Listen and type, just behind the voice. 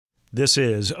This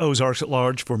is Ozarks at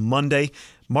Large for Monday,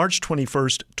 March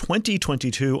 21st,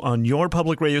 2022 on your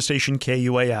public radio station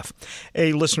KUAF,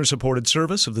 a listener-supported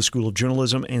service of the School of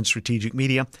Journalism and Strategic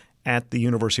Media at the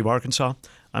University of Arkansas.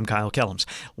 I'm Kyle Kellums.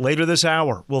 Later this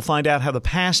hour, we'll find out how the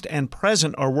past and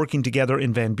present are working together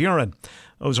in Van Buren.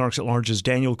 Ozarks at Large's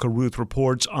Daniel Carruth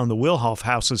reports on the Wilhoff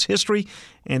House's history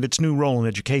and its new role in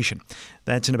education.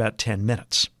 That's in about 10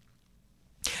 minutes.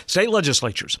 State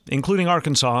legislatures, including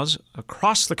Arkansas's,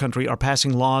 across the country are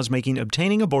passing laws making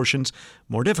obtaining abortions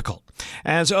more difficult.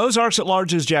 As Ozarks at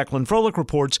Large's Jacqueline Froelich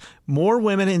reports, more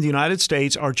women in the United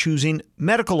States are choosing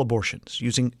medical abortions,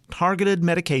 using targeted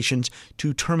medications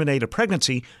to terminate a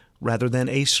pregnancy rather than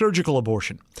a surgical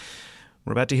abortion.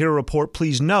 We're about to hear a report.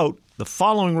 Please note, the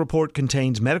following report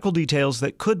contains medical details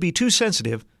that could be too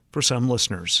sensitive for some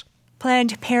listeners.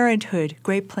 Planned Parenthood,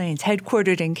 Great Plains,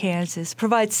 headquartered in Kansas,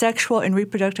 provides sexual and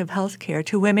reproductive health care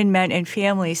to women, men, and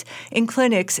families in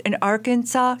clinics in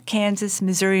Arkansas, Kansas,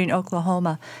 Missouri, and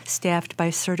Oklahoma, staffed by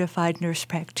certified nurse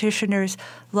practitioners,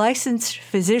 licensed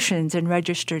physicians, and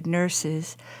registered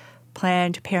nurses.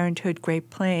 Planned Parenthood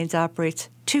Great Plains operates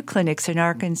 2 clinics in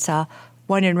Arkansas,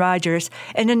 one in Rogers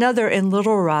and another in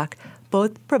Little Rock.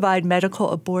 Both provide medical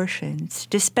abortions,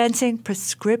 dispensing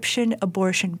prescription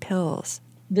abortion pills.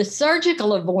 The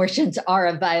surgical abortions are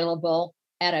available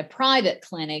at a private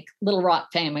clinic, Little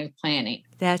Rock Family Planning.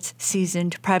 That's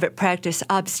seasoned private practice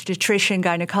obstetrician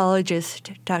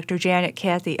gynecologist Dr. Janet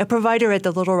Cathy, a provider at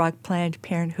the Little Rock Planned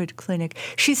Parenthood Clinic.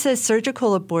 She says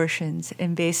surgical abortions,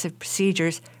 invasive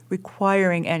procedures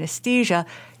requiring anesthesia,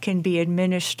 can be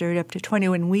administered up to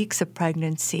 21 weeks of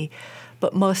pregnancy,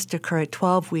 but most occur at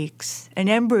 12 weeks. An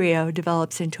embryo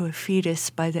develops into a fetus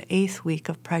by the 8th week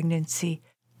of pregnancy.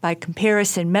 By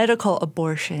comparison, medical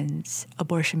abortions,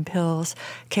 abortion pills,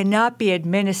 cannot be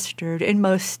administered in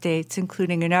most states,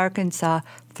 including in Arkansas,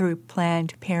 through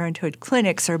Planned Parenthood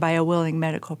clinics or by a willing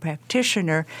medical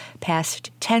practitioner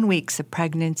past 10 weeks of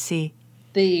pregnancy.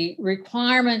 The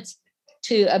requirements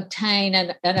to obtain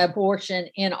an abortion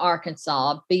in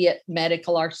Arkansas, be it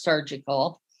medical or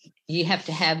surgical, you have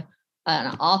to have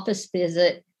an office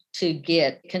visit to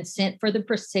get consent for the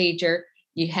procedure.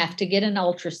 You have to get an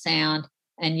ultrasound.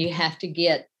 And you have to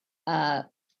get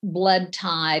blood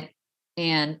type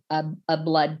and a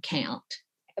blood count.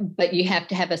 But you have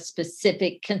to have a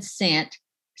specific consent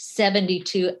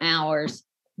 72 hours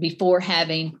before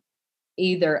having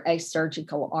either a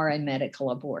surgical or a medical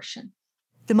abortion.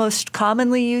 The most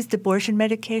commonly used abortion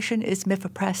medication is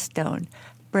mifepristone,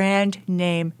 brand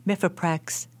name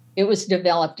Mifeprex. It was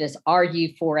developed as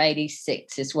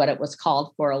RU-486 is what it was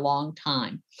called for a long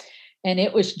time. And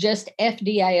it was just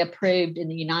FDA approved in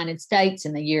the United States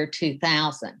in the year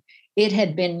 2000. It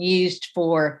had been used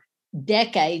for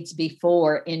decades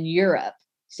before in Europe.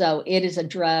 So it is a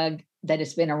drug that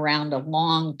has been around a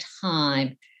long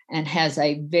time and has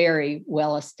a very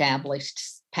well-established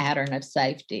pattern of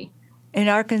safety. In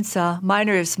Arkansas,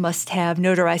 minors must have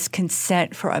notarized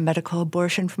consent for a medical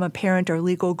abortion from a parent or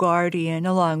legal guardian,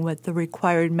 along with the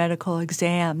required medical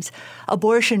exams.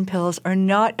 Abortion pills are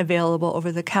not available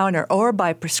over the counter or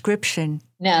by prescription.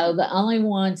 No, the only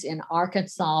ones in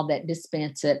Arkansas that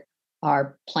dispense it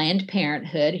are Planned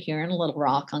Parenthood here in Little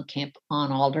Rock on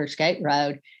Aldersgate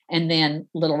Road, and then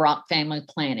Little Rock Family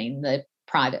Planning, the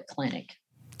private clinic.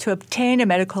 To obtain a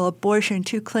medical abortion,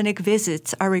 2 clinic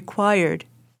visits are required.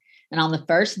 And on the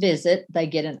first visit, they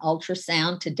get an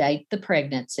ultrasound to date the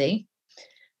pregnancy,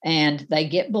 and they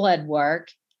get blood work,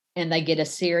 and they get a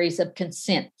series of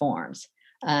consent forms.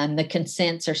 The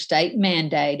consents are state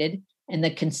mandated, and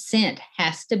the consent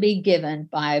has to be given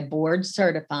by a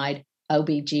board-certified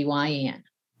OBGYN.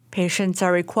 Patients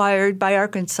are required by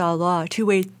Arkansas law to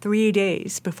wait 3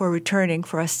 days before returning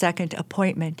for a second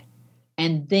appointment.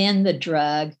 And then the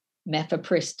drug,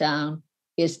 mifepristone,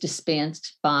 is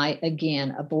dispensed by,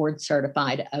 again, a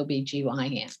board-certified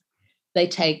OBGYN. They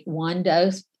take 1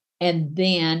 dose, and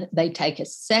then they take a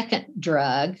second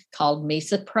drug called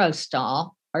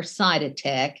misoprostol or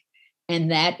Cytotec, and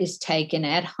that is taken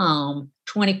at home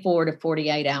 24 to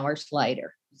 48 hours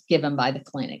later, given by the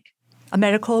clinic. A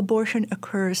medical abortion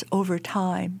occurs over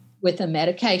time. With a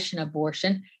medication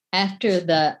abortion, after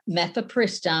the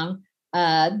mifepristone,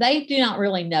 they do not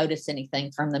really notice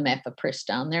anything from the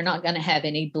mifepristone. They're not going to have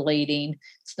any bleeding.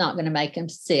 It's not going to make them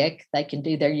sick. They can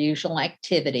do their usual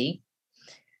activity.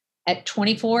 At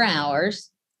 24 hours,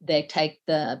 they take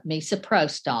the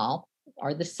misoprostol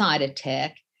or the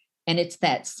Cytotec, and it's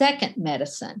that second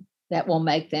medicine that will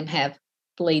make them have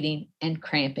bleeding and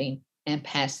cramping and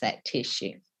pass that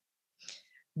tissue.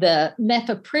 The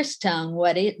mifepristone,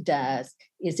 what it does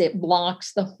is it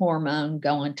blocks the hormone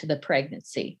going to the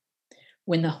pregnancy.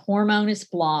 When the hormone is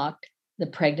blocked, the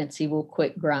pregnancy will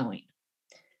quit growing.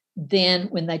 Then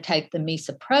when they take the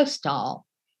misoprostol,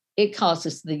 it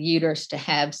causes the uterus to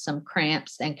have some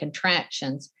cramps and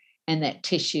contractions, and that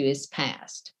tissue is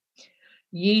passed.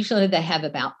 Usually they have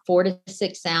about 4 to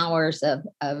 6 hours of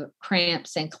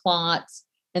cramps and clots,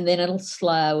 and then it'll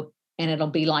slow, and it'll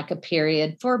be like a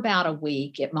period for about a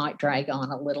week. It might drag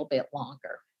on a little bit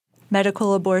longer.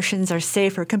 Medical abortions are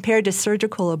safer compared to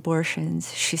surgical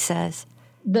abortions, she says.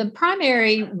 The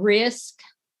primary risk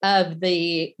of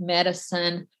the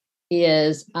medicine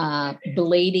is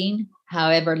bleeding.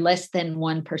 However, less than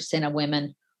 1% of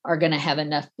women are going to have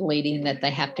enough bleeding that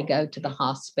they have to go to the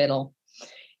hospital.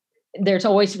 There's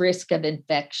always risk of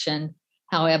infection.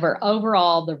 However,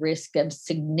 overall, the risk of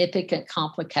significant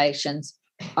complications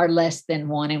are less than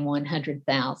 1 in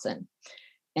 100,000.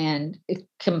 And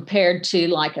compared to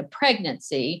like a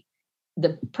pregnancy,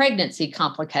 the pregnancy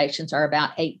complications are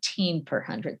about 18 per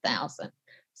 100,000.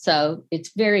 So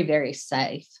it's very, very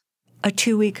safe. A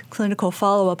 2-week clinical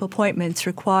follow-up appointment's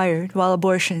required. While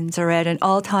abortions are at an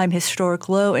all-time historic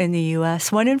low in the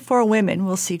U.S., 1 in 4 women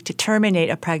will seek to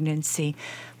terminate a pregnancy,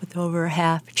 with over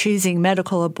half choosing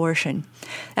medical abortion.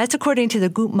 That's according to the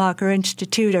Guttmacher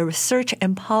Institute, a research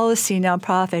and policy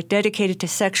nonprofit dedicated to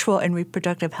sexual and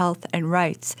reproductive health and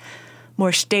rights.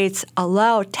 More states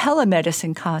allow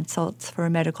telemedicine consults for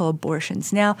medical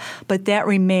abortions now, but that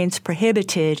remains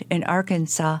prohibited in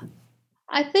Arkansas.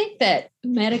 I think that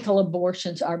medical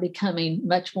abortions are becoming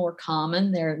much more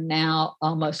common. They're now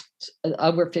almost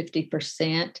over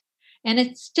 50%. And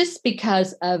it's just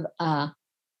because of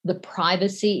the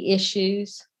privacy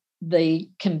issues, the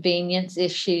convenience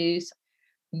issues.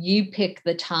 You pick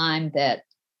the time that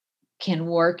can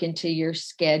work into your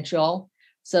schedule.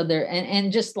 So there,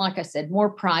 and just like I said, more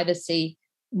privacy,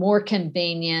 more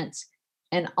convenience,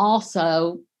 and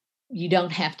also you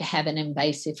don't have to have an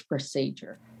invasive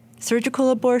procedure. Surgical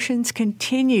abortions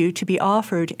continue to be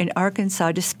offered in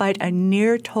Arkansas despite a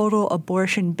near-total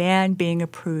abortion ban being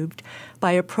approved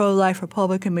by a pro-life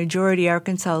Republican majority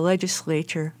Arkansas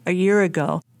legislature a year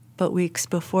ago. But weeks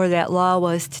before that law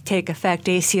was to take effect,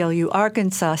 ACLU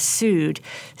Arkansas sued,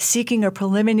 seeking a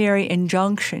preliminary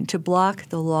injunction to block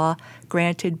the law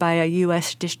granted by a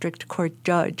U.S. District Court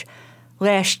judge.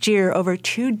 Last year, over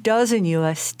 24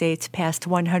 U.S. states passed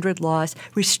 100 laws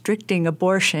restricting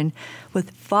abortion, with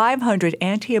 500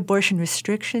 anti-abortion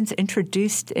restrictions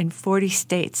introduced in 40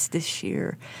 states this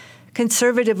year.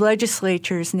 Conservative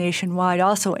legislatures nationwide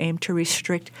also aim to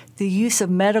restrict the use of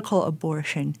medical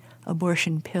abortion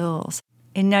pills.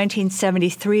 In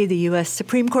 1973, the U.S.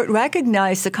 Supreme Court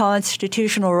recognized the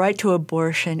constitutional right to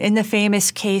abortion in the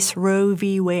famous case Roe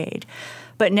v. Wade.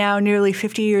 But now, nearly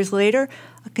 50 years later,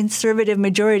 a conservative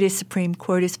majority Supreme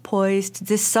Court is poised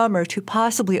this summer to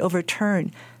possibly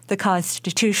overturn the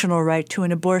constitutional right to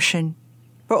an abortion.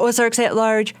 For Ozarks at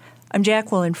Large, I'm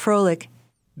Jacqueline Froelich.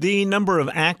 The number of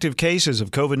active cases of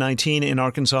COVID-19 in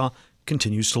Arkansas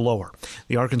continues to lower.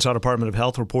 The Arkansas Department of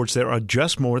Health reports there are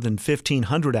just more than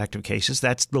 1,500 active cases.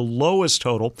 That's the lowest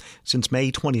total since May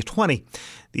 2020.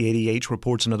 The ADH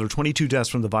reports another 22 deaths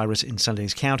from the virus in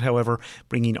Sunday's count, however,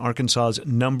 bringing Arkansas's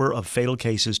number of fatal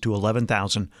cases to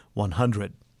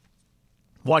 11,100.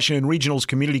 Washington Regional's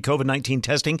community COVID-19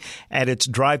 testing at its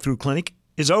drive-through clinic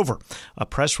is over. A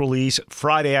press release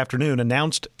Friday afternoon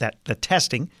announced that the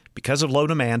testing, because of low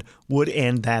demand, would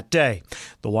end that day.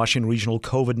 The Washington Regional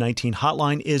COVID-19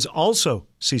 hotline is also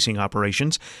ceasing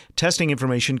operations. Testing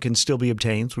information can still be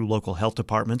obtained through local health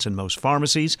departments and most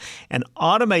pharmacies. An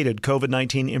automated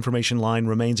COVID-19 information line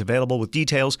remains available with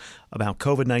details about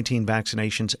COVID-19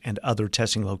 vaccinations and other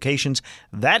testing locations.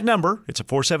 That number, it's a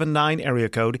 479 area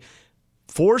code,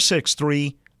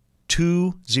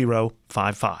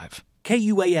 463-2055.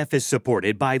 KUAF is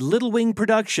supported by Little Wing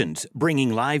Productions,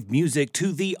 bringing live music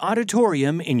to the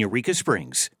Auditorium in Eureka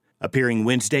Springs. Appearing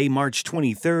Wednesday, March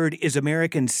 23rd, is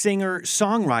American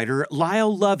singer-songwriter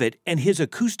Lyle Lovett and his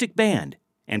acoustic band.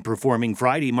 And performing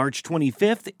Friday, March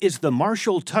 25th, is the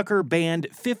Marshall Tucker Band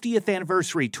 50th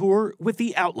Anniversary Tour with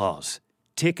the Outlaws.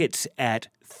 Tickets at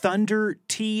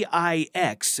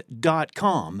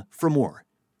thundertix.com for more.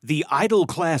 The Idol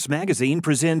Class magazine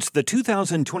presents the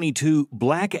 2022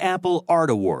 Black Apple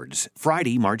Art Awards,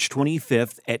 Friday, March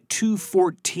 25th at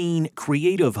 214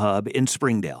 Creative Hub in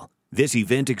Springdale. This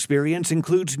event experience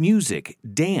includes music,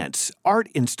 dance, art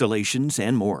installations,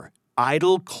 and more.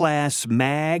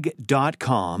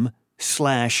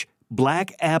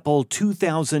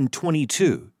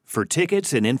 idolclassmag.com/blackapple2022 for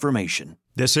tickets and information.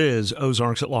 This is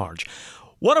Ozarks at Large.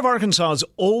 One of Arkansas's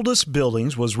oldest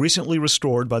buildings was recently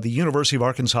restored by the University of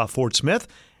Arkansas Fort Smith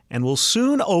and will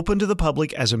soon open to the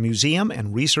public as a museum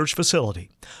and research facility.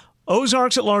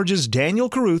 Ozarks at Large's Daniel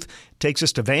Carruth takes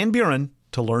us to Van Buren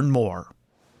to learn more.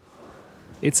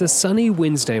 It's a sunny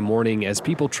Wednesday morning as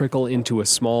people trickle into a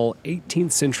small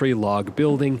 18th century log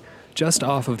building just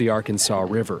off of the Arkansas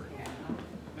River.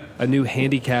 A new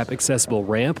handicap-accessible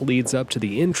ramp leads up to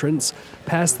the entrance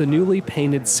past the newly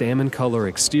painted salmon color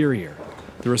exterior.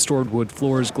 The restored wood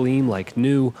floors gleam like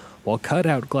new, while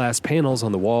cut-out glass panels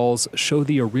on the walls show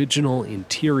the original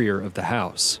interior of the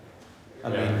house. I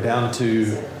mean, down to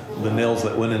the nails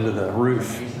that went into the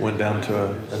roof, went down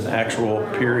to an actual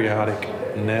periodic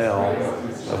nail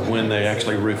of when they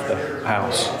actually roofed the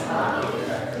house.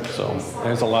 So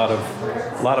there's a lot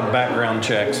of background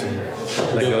checks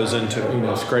that goes into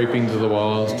it. Scrapings of the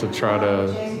walls to try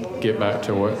to get back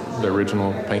to what the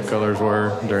original paint colors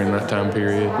were during that time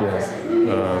period.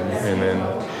 And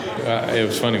then it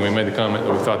was funny, we made the comment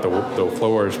that we thought the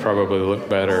floors probably look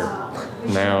better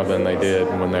now than they did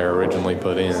when they were originally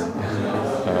put in.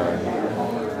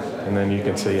 And then you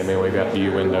can see, we've got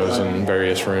view windows in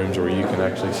various rooms where you can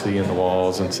actually see in the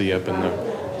walls and see up in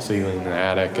the ceiling in the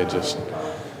attic.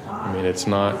 It's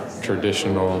not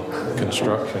traditional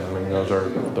construction.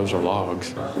 Those are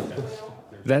logs.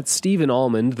 That's Stephen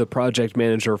Almond, the project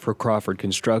manager for Crawford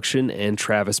Construction, and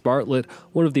Travis Bartlett,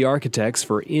 one of the architects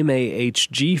for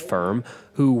MAHG firm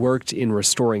who worked in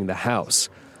restoring the house.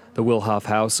 The Wilhoff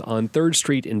House on 3rd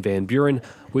Street in Van Buren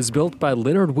was built by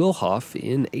Leonard Wilhoff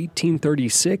in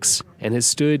 1836 and has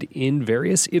stood in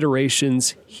various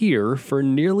iterations here for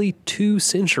nearly 2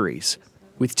 centuries.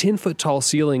 With 10-foot-tall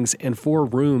ceilings and 4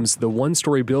 rooms, the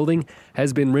one-story building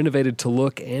has been renovated to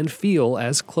look and feel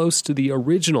as close to the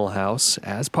original house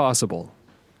as possible.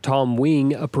 Tom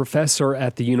Wing, a professor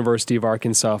at the University of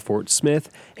Arkansas Fort Smith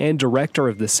and director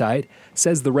of the site,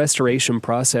 says the restoration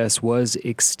process was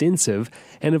extensive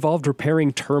and involved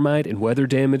repairing termite and weather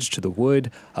damage to the wood,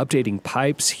 updating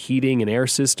pipes, heating and air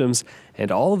systems,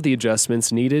 and all of the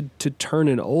adjustments needed to turn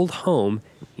an old home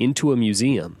into a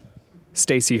museum.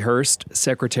 Stacy Hurst,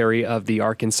 secretary of the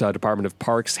Arkansas Department of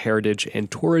Parks, Heritage, and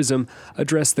Tourism,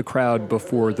 addressed the crowd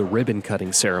before the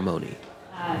ribbon-cutting ceremony.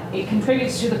 It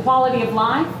contributes to the quality of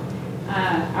life,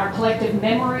 our collective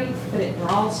memory, but it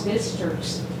draws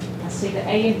visitors. I see the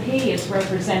A&P is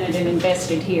represented and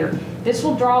invested here. This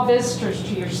will draw visitors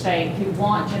to your state who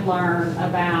want to learn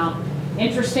about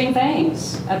interesting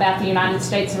things about the United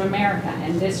States of America,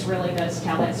 and this really does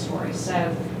tell that story.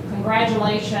 So,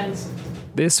 congratulations.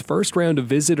 This first round of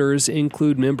visitors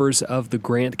include members of the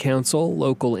Grant Council,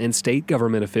 local and state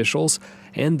government officials,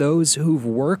 and those who've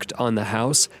worked on the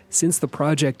house since the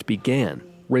project began.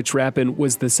 Rich Rappin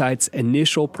was the site's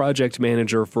initial project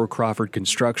manager for Crawford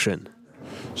Construction.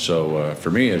 So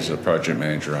for me as a project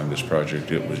manager on this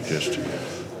project, it was just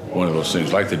one of those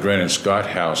things, like the Drennan Scott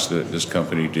house that this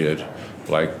company did,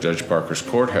 like Judge Parker's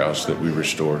courthouse that we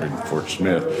restored in Fort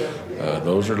Smith.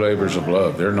 Those are labors of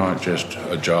love. They're not just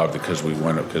a job because we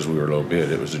went up because we were low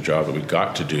bid. It was a job that we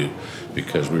got to do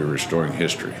because we were restoring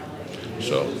history.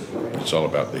 So it's all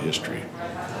about the history.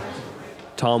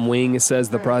 Tom Wing says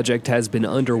the project has been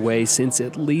underway since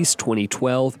at least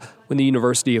 2012 when the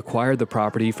university acquired the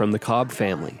property from the Cobb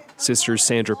family. Sisters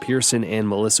Sandra Pearson and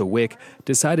Melissa Wick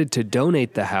decided to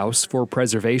donate the house for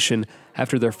preservation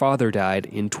after their father died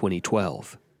in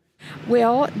 2012.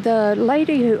 Well, the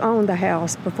lady who owned the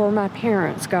house before my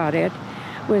parents got it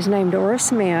was named Ora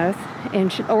Smith,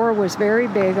 and Ora was very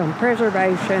big on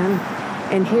preservation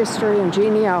and history and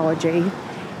genealogy.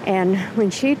 And when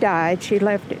she died, she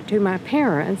left it to my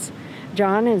parents,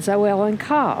 John and Zoellen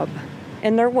Cobb.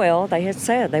 In their will, they had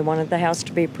said they wanted the house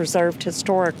to be preserved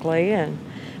historically, and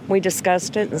we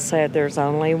discussed it and said there's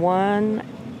only one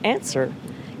answer.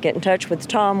 Get in touch with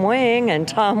Tom Wing, and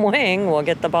Tom Wing will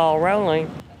get the ball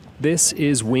rolling. This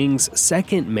is Wing's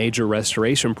second major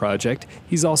restoration project.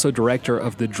 He's also director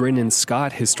of the Drennan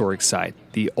Scott Historic Site,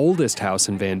 the oldest house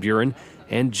in Van Buren,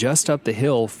 and just up the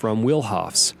hill from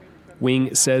Wilhoff's.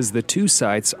 Wing says the two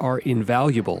sites are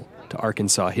invaluable to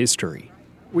Arkansas history.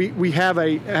 We have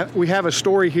a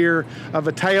story here of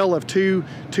a tale of two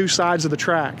sides of the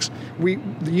tracks. The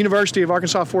University of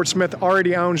Arkansas Fort Smith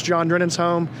already owns John Drennan's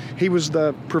home. He was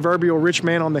the proverbial rich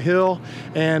man on the hill,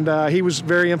 and he was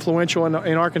very influential in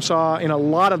Arkansas in a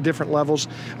lot of different levels.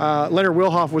 Leonard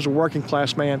Wilhoff was a working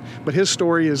class man, but his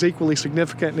story is equally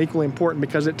significant and equally important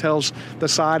because it tells the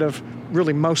side of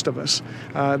really most of us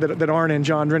that aren't in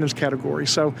John Drennan's category.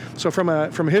 So from a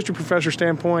history professor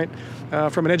standpoint,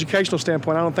 from an educational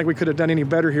standpoint, I don't think we could have done any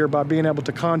better here by being able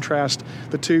to contrast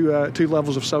the two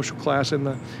levels of social class in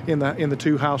the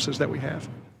two houses that we have.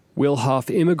 Wilhoff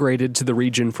immigrated to the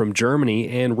region from Germany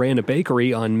and ran a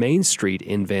bakery on Main Street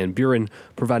in Van Buren,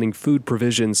 providing food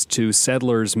provisions to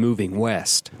settlers moving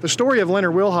west. The story of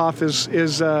Leonard Wilhoff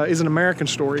is an American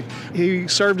story. He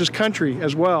served his country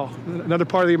as well, another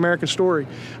part of the American story.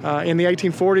 In the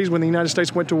 1840s, when the United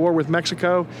States went to war with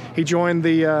Mexico, he joined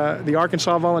the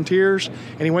Arkansas Volunteers,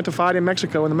 and he went to fight in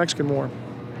Mexico in the Mexican War.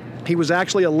 He was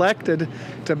actually elected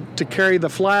to carry the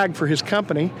flag for his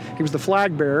company. He was the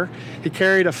flag bearer. He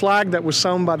carried a flag that was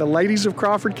sewn by the ladies of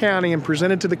Crawford County and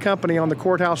presented to the company on the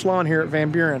courthouse lawn here at Van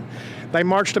Buren. They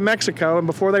marched to Mexico, and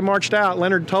before they marched out,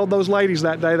 Leonard told those ladies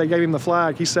that day, they gave him the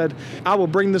flag. He said, "I will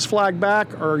bring this flag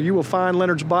back, or you will find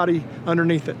Leonard's body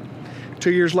underneath it." 2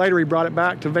 years later, he brought it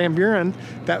back to Van Buren.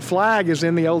 That flag is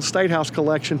in the old State House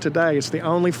collection today. It's the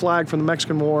only flag from the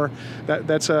Mexican War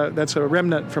that's a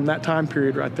remnant from that time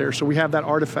period right there. So we have that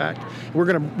artifact.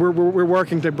 We're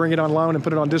working to bring it on loan and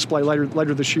put it on display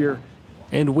later this year.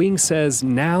 And Wing says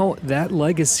now that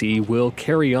legacy will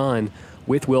carry on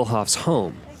with Wilhoff's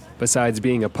home. Besides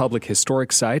being a public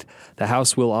historic site, the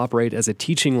house will operate as a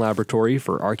teaching laboratory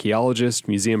for archaeologists,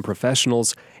 museum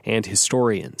professionals, and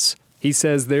historians. He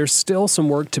says there's still some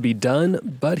work to be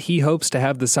done, but he hopes to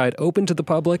have the site open to the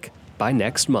public by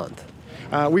next month.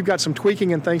 We've got some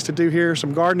tweaking and things to do here,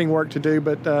 some gardening work to do,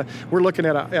 but we're looking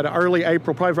at an early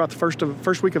April, probably about the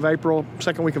first week of April,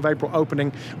 second week of April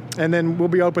opening, and then we'll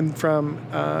be open from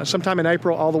sometime in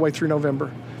April all the way through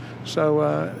November.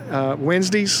 So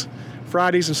Wednesdays,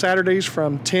 Fridays, and Saturdays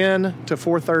from 10 to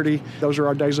 4:30, those are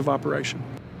our days of operation.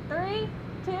 3,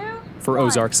 2, For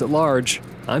Ozarks at Large,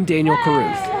 I'm Daniel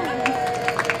Caruth.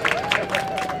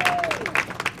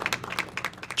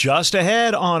 Just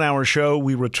ahead on our show,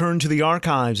 we return to the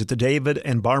archives at the David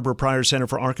and Barbara Pryor Center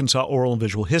for Arkansas Oral and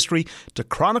Visual History to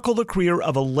chronicle the career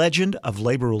of a legend of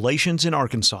labor relations in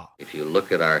Arkansas. If you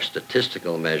look at our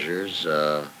statistical measures,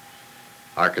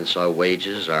 Arkansas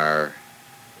wages are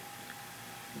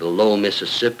below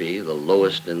Mississippi, the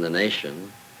lowest in the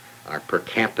nation. Our per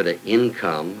capita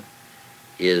income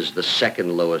is the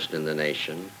second lowest in the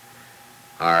nation.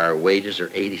 Our wages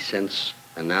are 80 cents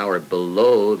an hour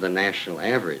below the national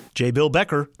average. J. Bill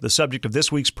Becker, the subject of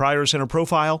this week's Pryor Center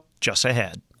profile, just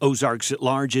ahead. Ozarks at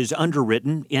Large is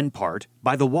underwritten, in part,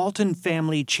 by the Walton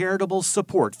Family Charitable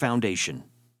Support Foundation.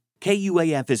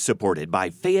 KUAF is supported by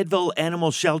Fayetteville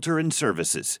Animal Shelter and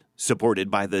Services, supported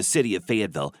by the City of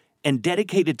Fayetteville, and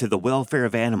dedicated to the welfare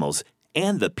of animals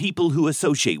and the people who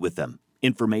associate with them.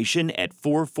 Information at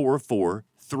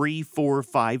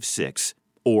 444-3456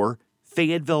 or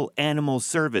Fayetteville Animal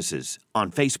Services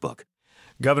on Facebook.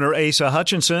 Governor Asa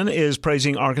Hutchinson is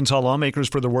praising Arkansas lawmakers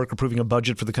for their work approving a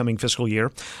budget for the coming fiscal year.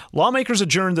 Lawmakers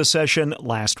adjourned the session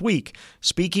last week.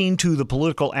 Speaking to the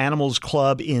Political Animals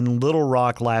Club in Little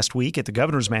Rock last week at the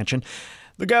governor's mansion,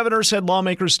 the governor said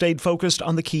lawmakers stayed focused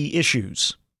on the key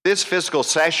issues. This fiscal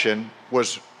session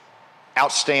was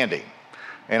outstanding.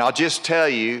 And I'll just tell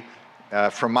you,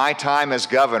 from my time as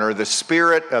governor, the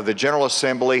spirit of the General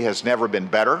Assembly has never been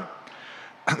better.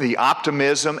 The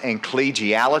optimism and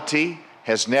collegiality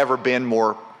has never been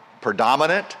more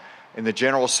predominant in the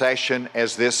general session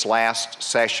as this last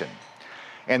session.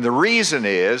 And the reason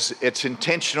is it's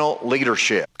intentional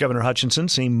leadership. Governor Hutchinson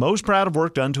seemed most proud of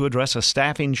work done to address a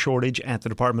staffing shortage at the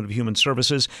Department of Human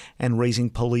Services and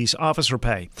raising police officer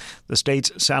pay. The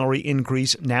state's salary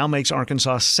increase now makes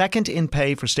Arkansas second in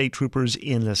pay for state troopers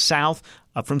in the South,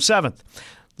 up from seventh.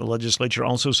 The legislature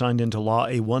also signed into law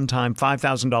a one-time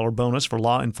 $5,000 bonus for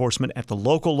law enforcement at the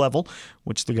local level,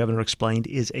 which the governor explained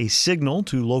is a signal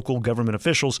to local government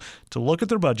officials to look at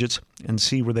their budgets and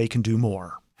see where they can do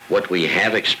more. What we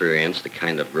have experienced, the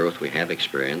kind of growth we have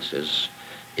experienced, is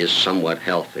somewhat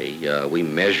healthy. We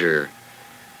measure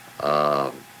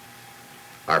our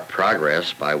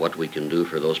progress by what we can do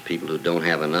for those people who don't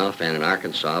have enough, and in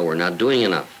Arkansas, we're not doing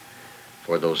enough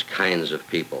for those kinds of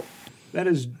people. That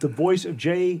is the voice of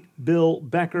J. Bill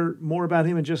Becker. More about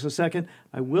him in just a second.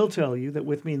 I will tell you that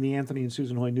with me in the Anthony and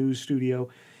Susan Hoy News studio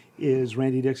is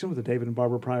Randy Dixon with the David and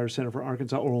Barbara Pryor Center for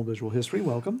Arkansas Oral and Visual History.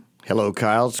 Welcome. Hello,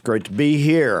 Kyle. It's great to be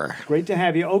here. Great to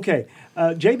have you. Okay.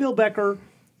 J. Bill Becker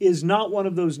is not one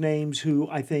of those names who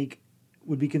I think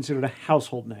would be considered a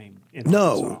household name in Arkansas.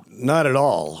 No, not at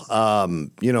all.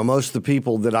 Most of the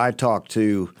people that I talked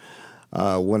to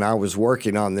when I was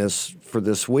working on this for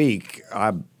this week,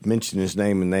 I mentioned his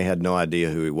name and they had no idea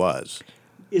who he was.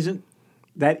 Isn't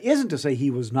to say he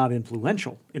was not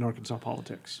influential in Arkansas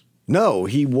politics. No,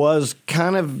 he was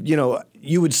kind of,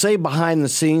 you would say behind the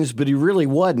scenes, but he really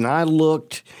wasn't. I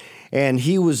looked and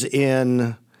he was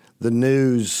in the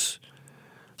news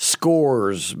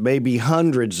scores, maybe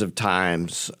hundreds of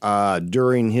times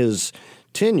during his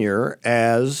tenure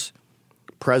as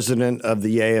president of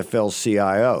the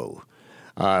AFL-CIO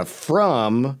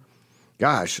from,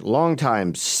 long time,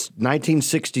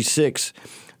 1966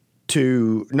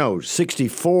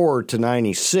 64 to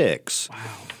 96. Wow.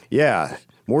 Yeah,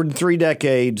 more than 3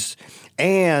 decades.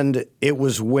 And it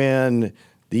was when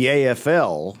the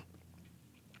AFL,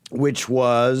 which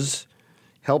was,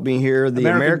 help me here, the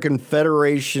American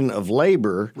Federation of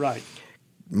Labor, right,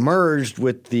 merged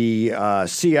with the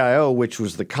CIO, which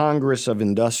was the Congress of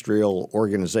Industrial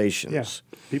Organizations. Yes,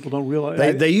 people don't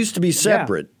realize. They used to be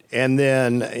separate. Yeah. And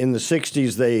then in the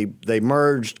 60s, they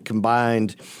merged,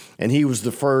 combined, and he was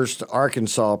the first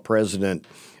Arkansas president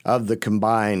of the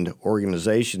combined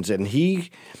organizations. And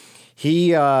he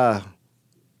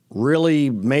really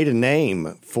made a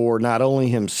name for not only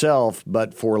himself,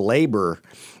 but for labor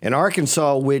in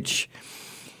Arkansas, which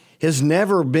has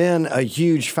never been a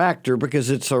huge factor because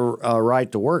it's a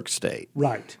right-to-work state.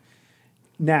 Right.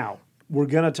 Now, we're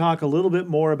going to talk a little bit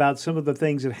more about some of the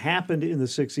things that happened in the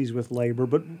 60s with labor,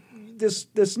 but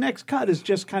this next cut is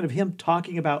just kind of him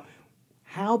talking about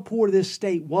how poor this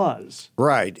state was.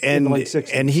 Right. In the late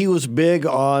 60s. And he was big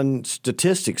on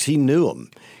statistics. He knew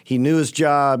them. He knew his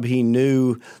job. He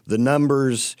knew the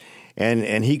numbers,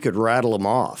 and he could rattle them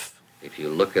off. If you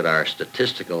look at our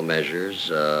statistical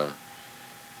measures,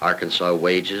 Arkansas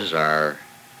wages are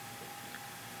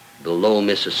below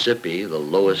Mississippi, the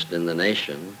lowest in the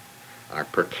nation. Our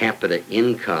per capita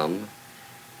income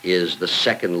is the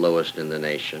second lowest in the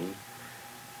nation.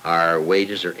 Our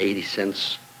wages are 80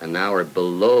 cents an hour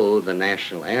below the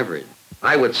national average.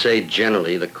 I would say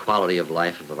generally the quality of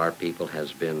life of our people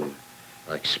has been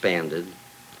expanded,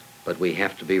 but we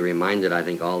have to be reminded, I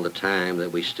think, all the time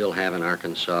that we still have in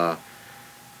Arkansas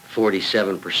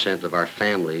 47% of our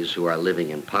families who are living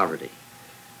in poverty.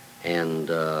 And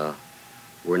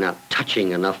we're not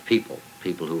touching enough people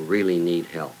who really need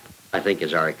help. I think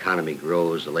as our economy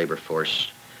grows, the labor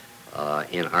force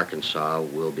in Arkansas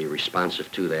will be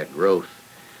responsive to that growth,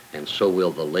 and so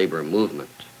will the labor movement.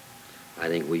 I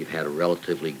think we've had a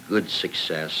relatively good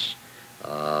success.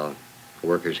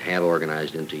 Workers have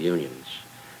organized into unions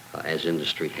as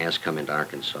industry has come into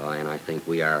Arkansas, and I think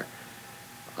we are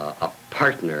a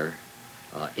partner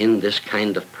in this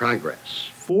kind of progress.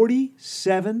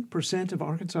 47% of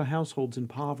Arkansas households in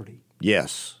poverty.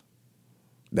 Yes.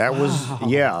 That was,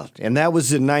 yeah, and that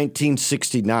was in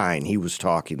 1969 he was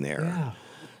talking there. Yeah.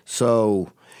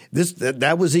 So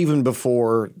that was even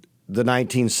before the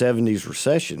 1970s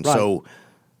recession. Right. So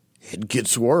it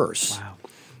gets worse. Wow.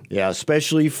 Yeah,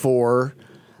 especially for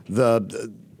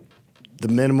the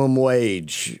minimum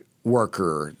wage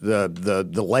worker,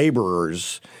 the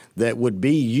laborers that would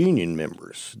be union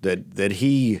members that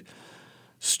he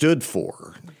stood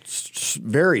for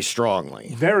very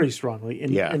strongly. Very strongly.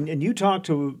 And, yeah. And you talked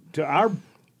to our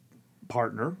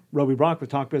partner, Roby Brock, with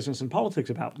Talk Business and Politics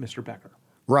about Mr. Becker.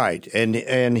 Right.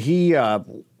 And he,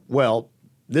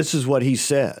 this is what he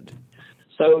said.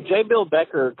 So J. Bill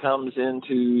Becker comes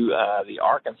into the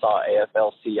Arkansas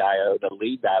AFL-CIO to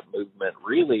lead that movement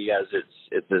really as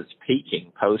it's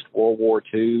peaking post-World War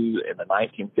II in the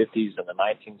 1950s and the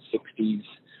 1960s.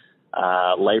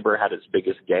 Labor had its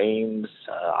biggest gains.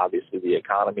 Obviously, the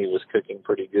economy was cooking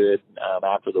pretty good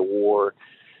after the war.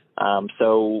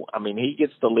 So, I mean, he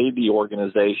gets to lead the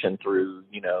organization through,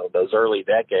 those early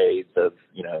decades of,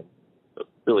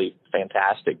 really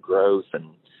fantastic growth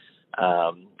and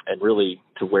really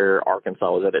to where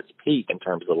Arkansas was at its peak in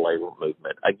terms of the labor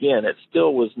movement. Again, it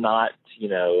still was not,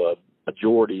 a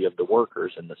majority of the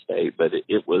workers in the state, but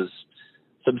it was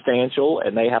substantial,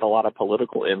 and they had a lot of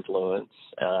political influence,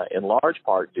 in large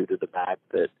part due to the fact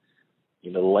that,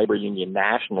 the labor union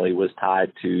nationally was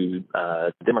tied to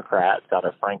Democrats out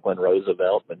of Franklin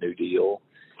Roosevelt, the New Deal,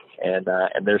 and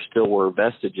there still were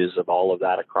vestiges of all of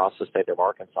that across the state of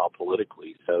Arkansas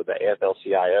politically. So the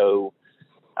AFL-CIO,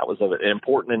 that was an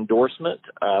important endorsement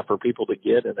for people to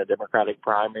get in the Democratic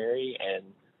primary, and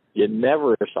you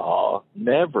never saw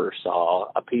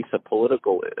a piece of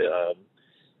political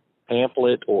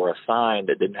pamphlet or a sign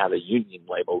that didn't have a union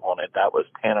label on it. That was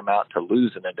tantamount to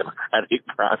losing a Democratic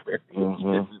primary. Mm-hmm.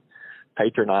 You didn't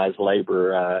patronize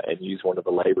labor and use one of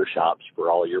the labor shops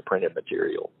for all your printed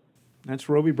material. That's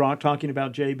Roby Brock talking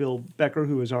about J. Bill Becker,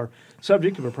 who is our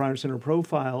subject of a Pryor Center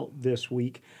profile this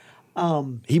week.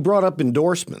 He brought up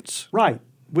endorsements. Right,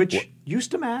 which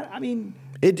used to matter. I mean...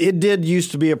 It did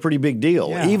used to be a pretty big deal,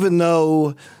 yeah. Even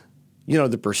though...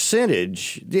 the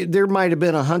percentage, there might have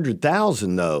been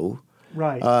 100,000, though,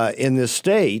 right, in this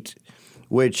state,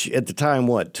 which at the time,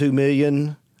 2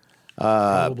 million?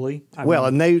 Probably.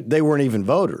 And they weren't even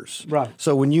voters. Right.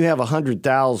 So when you have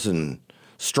 100,000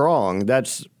 strong,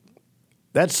 that's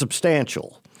That's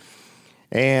substantial.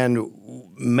 And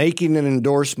making an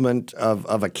endorsement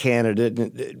of a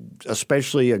candidate,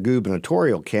 especially a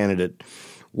gubernatorial candidate,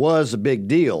 was a big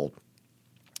deal.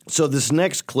 So this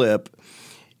next clip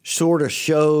sort of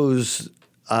shows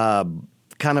kind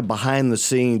of behind the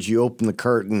scenes. You open the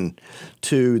curtain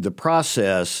to the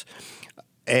process,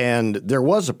 and there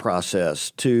was a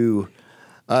process to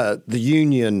the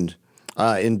union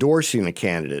endorsing a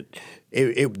candidate.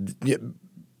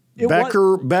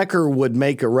 Becker would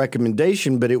make a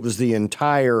recommendation, but it was the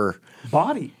entire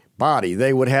body.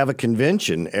 They would have a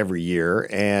convention every year,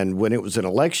 and when it was an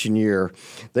election year,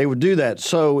 they would do that.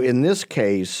 So in this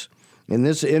case, in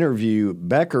this interview,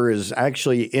 Becker is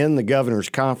actually in the governor's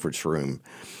conference room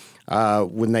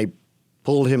when they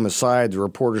pulled him aside. The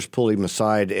reporters pulled him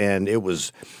aside, and it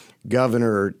was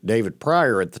Governor David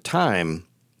Pryor at the time,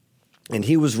 and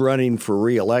he was running for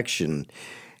re-election.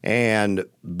 And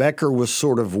Becker was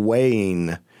sort of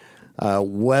weighing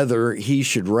whether he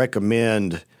should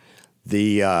recommend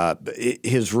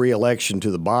his re-election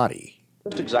to the body.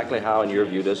 Just exactly how, in your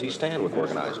view, does he stand with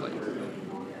organized labor?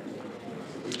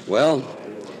 Well,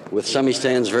 with some he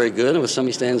stands very good, and with some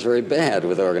he stands very bad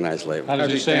with organized labor. How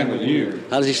does he stand with you?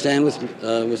 How does he stand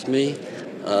with me?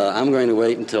 I'm going to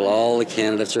wait until all the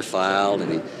candidates are filed,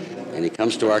 and he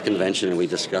comes to our convention, and we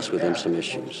discuss with him some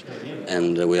issues.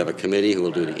 And we have a committee who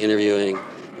will do the interviewing,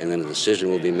 and then a decision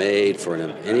will be made for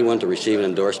anyone to receive an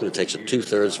endorsement. It takes a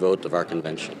 2/3 vote of our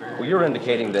convention. Well, you're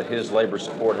indicating that his labor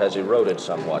support has eroded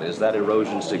somewhat. Is that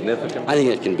erosion significant? I think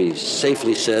it can be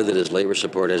safely said that his labor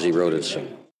support has eroded some.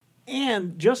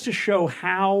 And just to show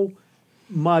how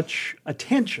much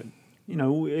attention,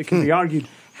 it can be argued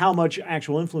how much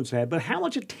actual influence it had, but how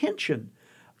much attention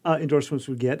endorsements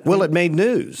would get. Well, it made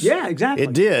news. Yeah, exactly.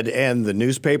 It did, and the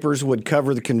newspapers would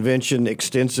cover the convention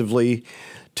extensively.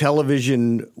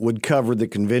 Television would cover the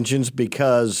conventions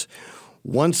because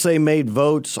once they made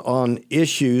votes on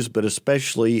issues, but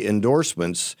especially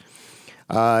endorsements,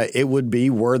 it would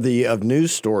be worthy of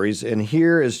news stories. And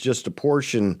here is just a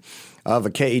portion of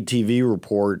a KATV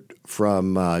report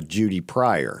from Judy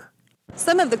Pryor.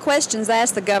 Some of the questions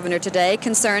asked the governor today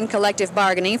concern collective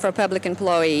bargaining for public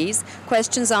employees,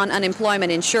 questions on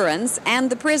unemployment insurance, and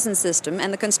the prison system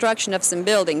and the construction of some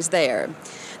buildings there.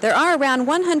 There are around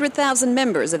 100,000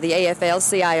 members of the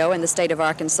AFL-CIO in the state of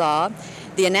Arkansas.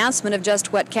 The announcement of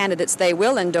just what candidates they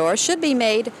will endorse should be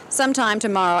made sometime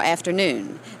tomorrow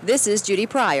afternoon. This is Judy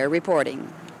Pryor reporting.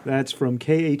 That's from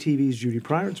KATV's Judy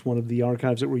Pryor. It's one of the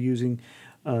archives that we're using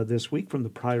this week from the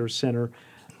Pryor Center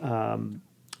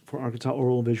for Arkansas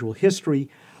Oral and Visual History.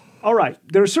 All right.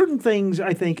 There are certain things,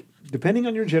 I think, depending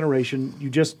on your generation,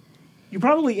 you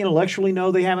probably intellectually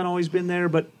know they haven't always been there,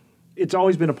 but it's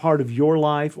always been a part of your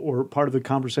life or part of the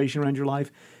conversation around your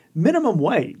life. Minimum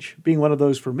wage being one of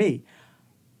those for me.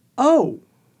 Oh,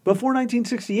 before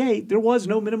 1968, there was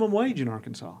no minimum wage in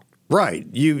Arkansas. Right.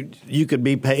 You could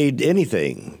be paid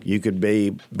anything. You could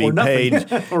be paid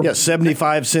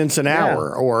 75 cents an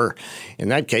hour, or in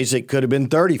that case, it could have been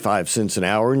 35 cents an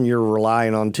hour, and you're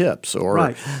relying on tips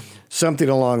or something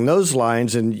along those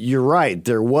lines. And you're right.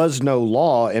 There was no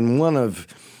law, and one of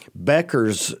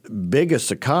Becker's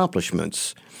biggest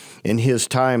accomplishments in his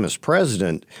time as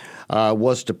president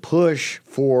was to push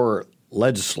for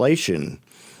legislation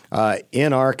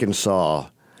in Arkansas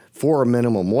for a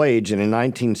minimum wage, and in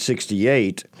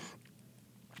 1968,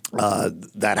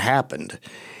 that happened.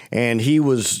 And he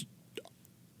was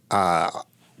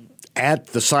at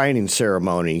the signing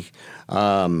ceremony.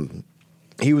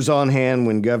 He was on hand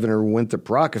when Governor Winthrop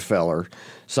Rockefeller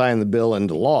signed the bill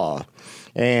into law.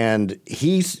 And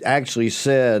he actually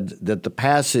said that the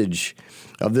passage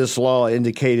of this law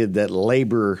indicated that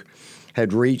labor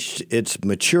had reached its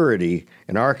maturity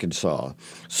in Arkansas.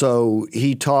 So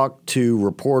he talked to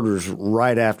reporters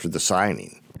right after the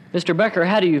signing. Mr. Becker,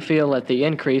 how do you feel that the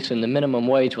increase in the minimum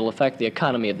wage will affect the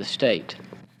economy of the state?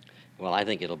 Well, I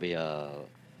think it'll be a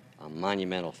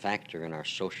monumental factor in our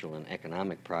social and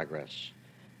economic progress,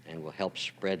 and will help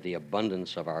spread the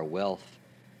abundance of our wealth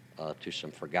to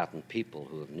some forgotten people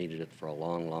who have needed it for a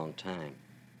long, long time.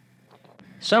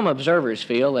 Some observers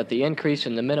feel that the increase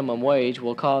in the minimum wage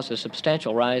will cause a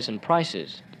substantial rise in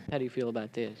prices. How do you feel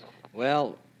about this?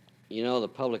 Well, the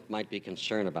public might be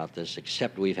concerned about this,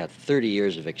 except we've had 30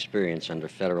 years of experience under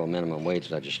federal minimum wage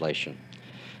legislation.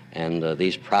 And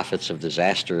these prophets of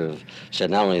disaster have said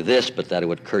not only this, but that it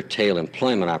would curtail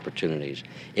employment opportunities.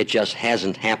 It just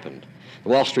hasn't happened. The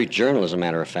Wall Street Journal, as a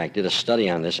matter of fact, did a study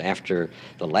on this after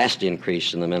the last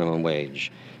increase in the minimum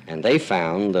wage. And they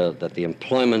found that the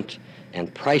employment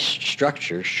and price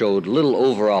structure showed little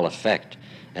overall effect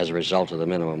as a result of the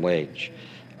minimum wage.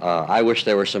 I wish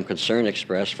there were some concern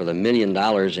expressed for the $1 million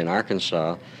in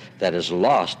Arkansas that is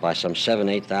lost by some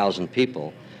 8,000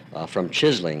 people from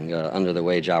chiseling under the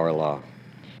wage hour law.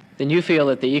 Then you feel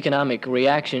that the economic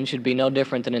reaction should be no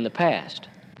different than in the past?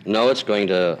 No, it's going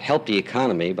to help the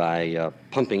economy by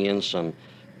pumping in some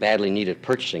badly needed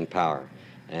purchasing power.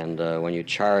 And when you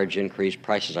charge increased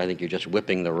prices, I think you're just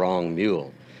whipping the wrong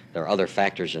mule. There are other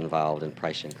factors involved in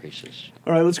price increases.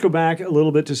 All right, let's go back a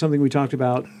little bit to something we talked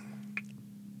about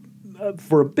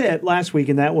for a bit last week,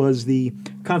 and that was the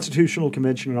Constitutional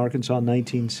Convention in Arkansas in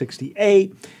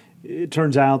 1968. It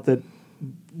turns out that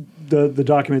the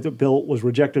document that built was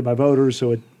rejected by voters,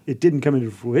 so it didn't come into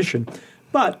fruition.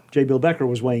 But J. Bill Becker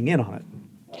was weighing in on it.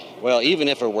 Well, even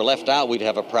if it were left out, we'd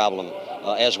have a problem,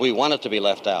 as we want it to be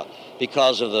left out.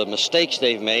 Because of the mistakes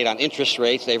they've made on interest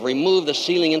rates, they've removed the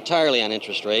ceiling entirely on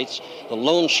interest rates. The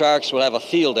loan sharks will have a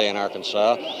field day in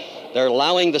Arkansas. They're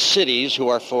allowing the cities who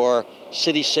are for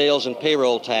city sales and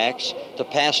payroll tax to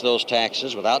pass those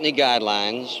taxes without any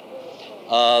guidelines.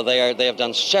 They have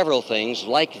done several things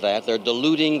like that. They're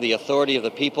diluting the authority of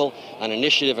the people on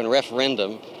initiative and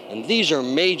referendum. And these are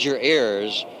major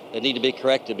errors that need to be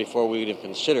corrected before we would even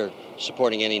consider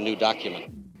supporting any new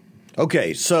document.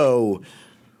 Okay, so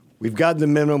we've got the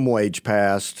minimum wage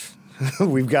passed.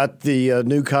 We've got the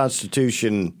new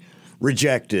Constitution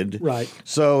rejected. Right.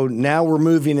 So now we're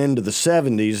moving into the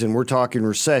 70s and we're talking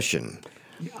recession.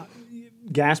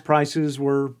 Gas prices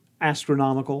were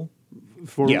astronomical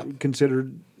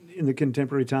considered in the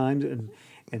contemporary times,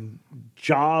 and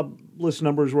jobless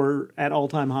numbers were at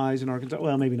all-time highs in Arkansas.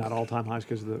 Well, maybe not all-time highs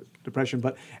because of the Depression,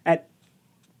 but at,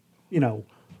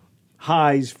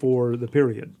 highs for the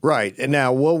period. Right. And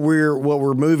now what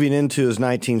we're moving into is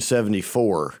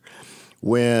 1974,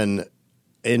 when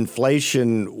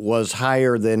inflation was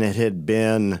higher than it had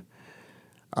been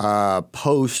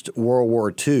post World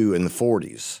War II in the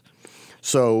 40s.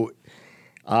 So,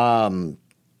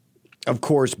 of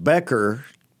course, Becker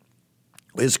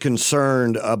is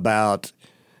concerned about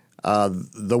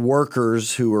the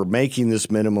workers who are making this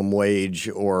minimum wage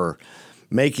or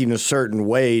making a certain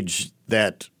wage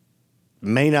that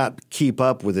may not keep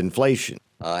up with inflation.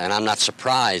 And I'm not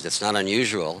surprised. It's not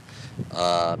unusual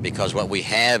because what we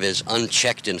have is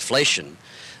unchecked inflation.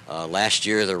 Last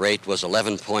year, the rate was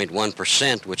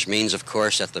 11.1%, which means, of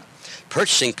course, that the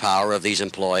purchasing power of these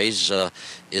employees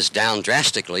is down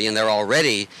drastically, and they're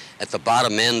already at the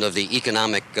bottom end of the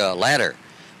economic ladder.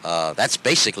 That's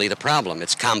basically the problem.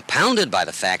 It's compounded by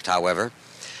the fact, however,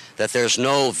 that there's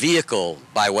no vehicle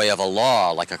by way of a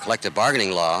law, like a collective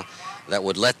bargaining law, that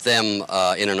would let them,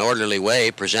 in an orderly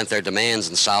way, present their demands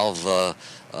and solve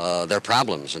their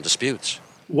problems and disputes.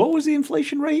 What was the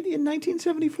inflation rate in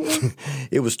 1974?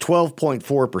 It was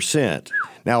 12.4%.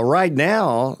 Now, right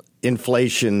now,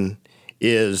 inflation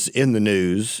is in the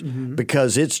news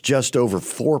because it's just over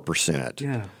 4%.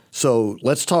 Yeah. So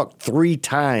let's talk 3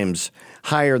 times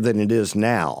higher than it is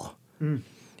now.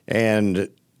 And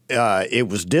it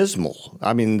was dismal.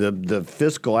 I mean, the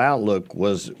fiscal outlook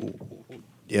was,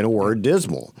 in a word,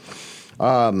 dismal.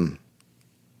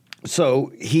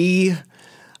 So he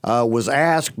was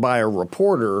asked by a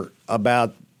reporter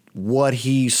about what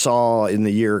he saw in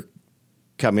the year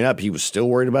coming up. He was still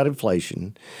worried about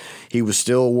inflation. He was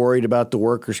still worried about the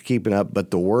workers keeping up,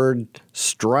 but the word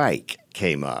strike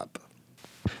came up.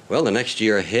 Well, the next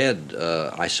year ahead,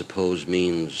 I suppose,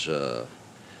 means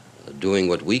doing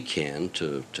what we can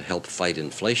to help fight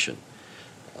inflation.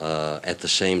 At the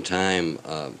same time,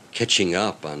 catching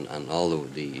up on all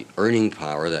of the earning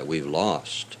power that we've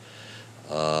lost.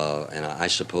 And I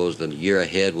suppose the year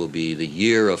ahead will be the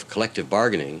year of collective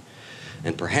bargaining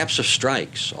and perhaps of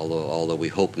strikes, although we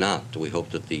hope not. We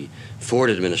hope that the Ford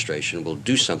administration will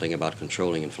do something about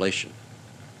controlling inflation.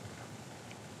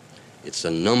 It's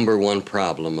the number one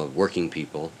problem of working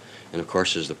people, and of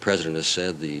course, as the president has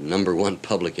said, the number one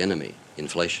public enemy,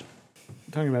 inflation.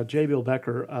 I'm talking about J. Bill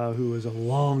Becker, who was a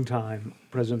long-time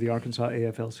president of the Arkansas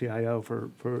AFL-CIO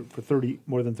for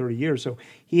more than 30 years. So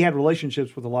he had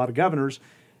relationships with a lot of governors,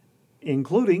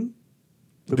 including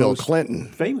the Bill most Clinton.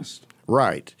 Famous.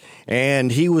 Right.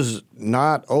 And he was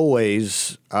not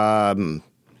always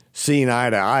seeing eye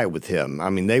to eye with him. I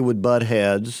mean, they would butt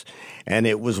heads, and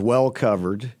it was well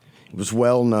covered. It was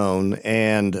well known.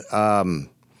 And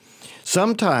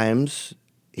sometimes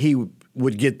he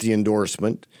would get the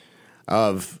endorsement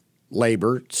of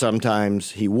labor.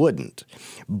 Sometimes he wouldn't.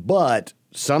 But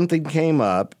something came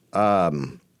up.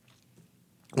 Well,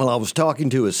 I was talking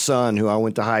to his son, who I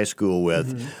went to high school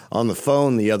with, on the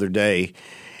phone the other day,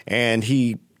 and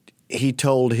he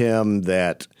told him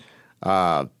that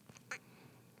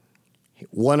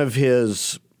one of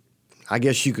his, I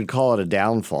guess you could call it a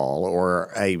downfall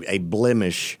or a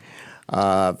blemish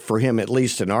for him, at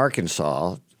least in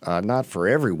Arkansas. Not for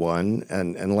everyone,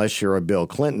 unless you're a Bill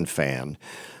Clinton fan.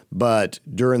 But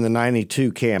during the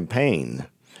 92 campaign.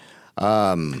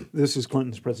 This is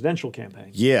Clinton's presidential campaign.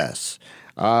 Yes.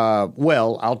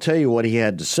 Well, I'll tell you what he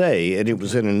had to say, and it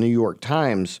was in a New York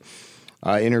Times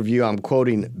interview. I'm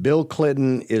quoting, "Bill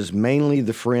Clinton is mainly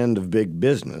the friend of big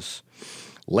business.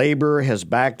 Labor has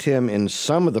backed him in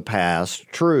some of the past,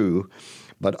 true,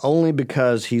 but only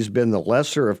because he's been the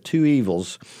lesser of two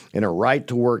evils in a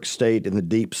right-to-work state in the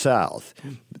Deep South."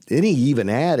 Then he even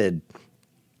added,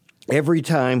 "Every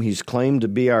time he's claimed to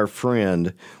be our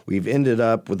friend, we've ended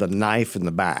up with a knife in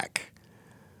the back."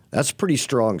 That's pretty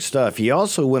strong stuff. He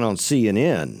also went on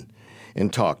CNN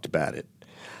and talked about it.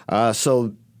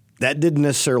 So that didn't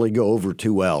necessarily go over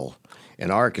too well in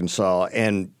Arkansas.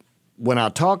 And when I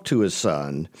talked to his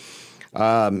son,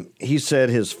 he said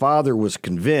his father was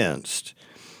convinced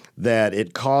that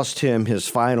it cost him his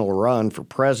final run for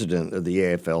president of the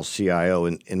AFL-CIO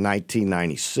in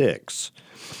 1996.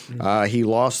 He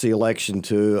lost the election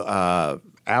to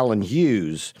Allen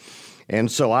Hughes.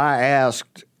 And so I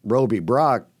asked Roby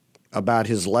Brock about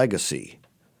his legacy.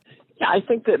 Yeah, I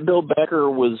think that Bill Becker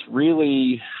was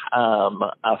really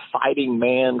a fighting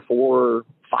man for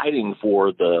fighting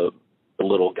for the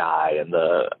little guy and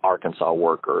the Arkansas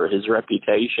worker. His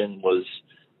reputation was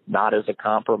not as a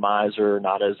compromiser,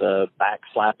 not as a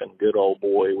backslapping good old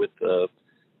boy with the,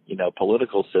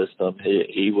 political system.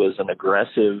 He was an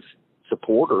aggressive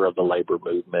supporter of the labor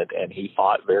movement, and he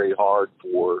fought very hard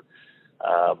for,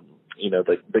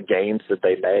 the gains that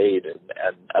they made and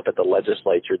up at the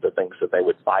legislature, the things that they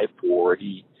would fight for.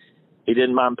 He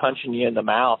didn't mind punching you in the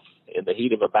mouth in the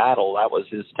heat of a battle. That was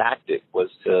his tactic, was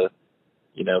to,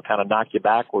 kind of knock you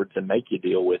backwards and make you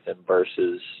deal with him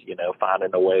versus,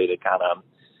 finding a way to kind of,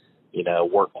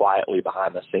 work quietly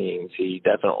behind the scenes. He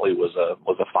definitely was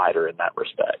a fighter in that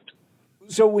respect.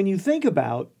 So when you think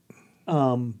about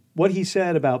what he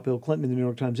said about Bill Clinton in the New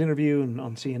York Times interview and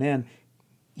on CNN,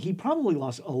 he probably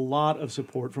lost a lot of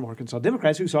support from Arkansas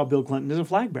Democrats who saw Bill Clinton as a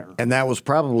flag bearer. And that was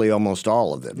probably almost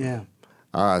all of them.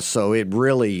 Yeah. So it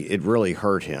really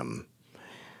hurt him.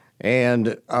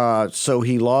 And so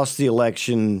he lost the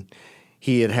election.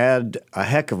 He had a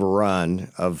heck of a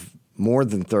run of more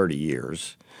than 30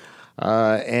 years.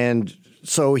 And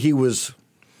so he was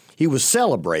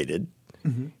celebrated.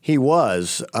 Mm-hmm. He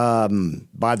was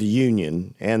by the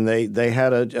union, and they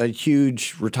had a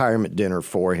huge retirement dinner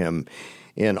for him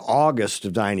in August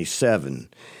of 97,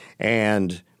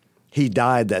 and he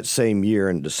died that same year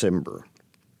in December.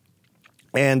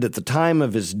 And at the time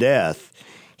of his death,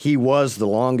 he was the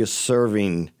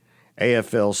longest-serving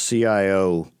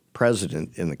AFL-CIO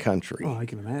president in the country. Oh, I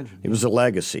can imagine. It was a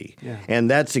legacy. Yeah. And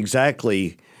that's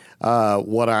exactly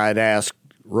what I'd asked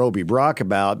Roby Brock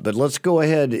about. But let's go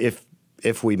ahead,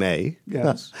 if we may,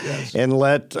 yes. and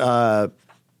let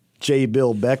J.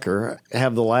 Bill Becker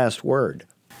have the last word.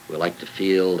 We like to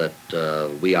feel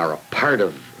that we are a part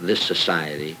of this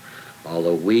society,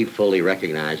 although we fully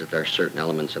recognize that there are certain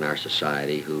elements in our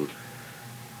society who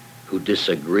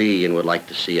disagree and would like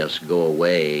to see us go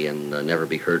away and never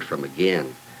be heard from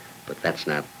again. But that's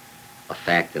not a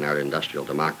fact in our industrial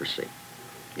democracy.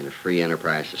 In a free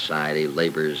enterprise society,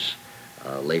 labor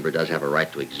does have a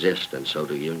right to exist, and so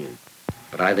do unions.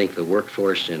 But I think the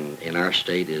workforce in our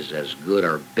state is as good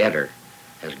or better,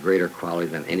 has greater quality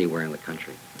than anywhere in the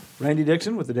country. Randy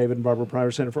Dixon with the David and Barbara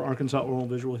Pryor Center for Arkansas Oral and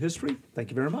Visual History.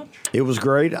 Thank you very much. It was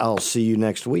great. I'll see you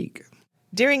next week.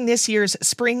 During this year's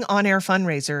Spring On Air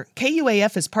fundraiser,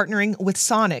 KUAF is partnering with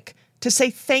Sonic to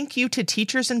say thank you to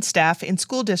teachers and staff in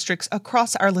school districts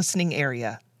across our listening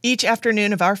area. Each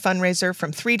afternoon of our fundraiser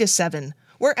from 3 to 7,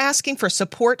 we're asking for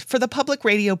support for the public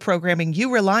radio programming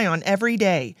you rely on every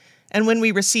day. And when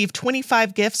we receive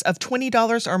 25 gifts of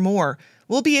 $20 or more,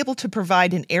 we'll be able to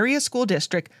provide an area school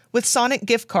district with Sonic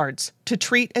gift cards to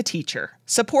treat a teacher.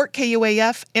 Support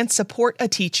KUAF and support a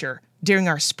teacher during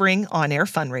our Spring On Air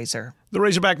fundraiser. The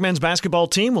Razorback men's basketball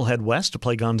team will head west to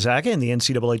play Gonzaga in the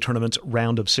NCAA tournament's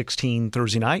round of 16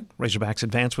 Thursday night. Razorbacks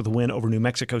advance with a win over New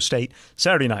Mexico State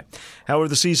Saturday night. However,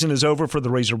 the season is over for the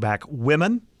Razorback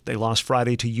women. They lost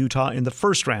Friday to Utah in the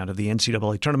first round of the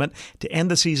NCAA tournament to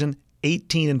end the season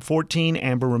 18-14.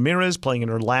 Amber Ramirez, playing in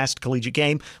her last collegiate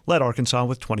game, led Arkansas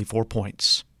with 24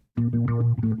 points.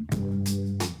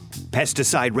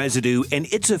 Pesticide residue and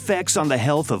its effects on the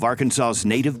health of Arkansas's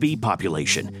native bee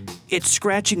population. It's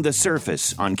Scratching the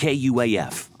Surface on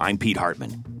KUAF. I'm Pete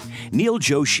Hartman. Neil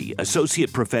Joshi,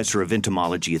 Associate Professor of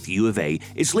Entomology at the U of A,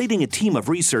 is leading a team of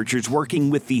researchers working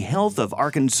with the health of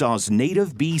Arkansas's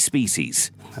native bee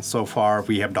species. So far,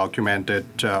 we have documented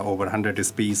over 100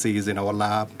 species in our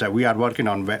lab. We are working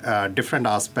on different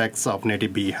aspects of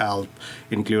native bee health,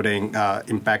 including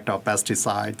impact of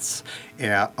pesticides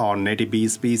on native bee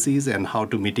species and how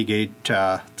to mitigate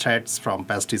threats from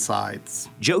pesticides.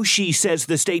 Joshi says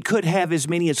the state could have as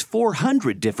many as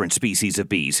 400 different species of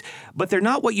bees, but they're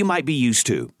not what you might be used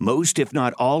to. Most, if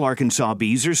not all, Arkansas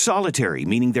bees are solitary,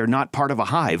 meaning they're not part of a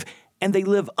hive, and they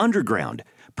live underground.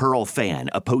 Pearl Fan,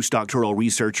 a postdoctoral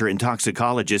researcher and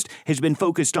toxicologist, has been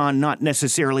focused on not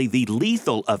necessarily the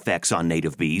lethal effects on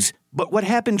native bees, but what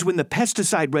happens when the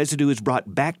pesticide residue is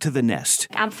brought back to the nest.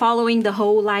 I'm following the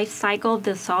whole life cycle of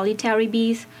the solitary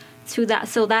bees so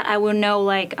that I will know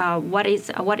what is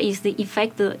the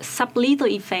effect, the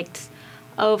sublethal effects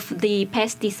of the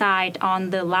pesticide on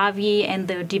the larvae and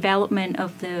the development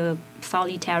of the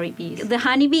solitary bees. The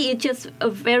honeybee is just a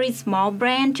very small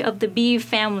branch of the bee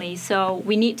family, so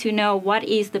we need to know what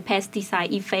is the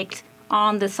pesticide effect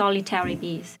on the solitary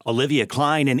bees. Olivia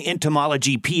Klein, an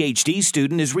entomology PhD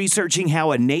student, is researching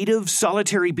how a native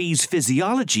solitary bee's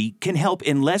physiology can help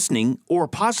in lessening or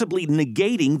possibly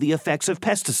negating the effects of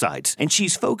pesticides. And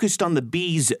she's focused on the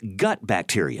bee's gut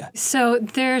bacteria. So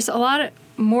there's a lot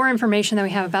more information that we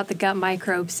have about the gut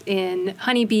microbes in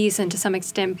honeybees and to some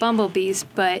extent bumblebees,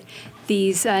 but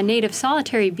these native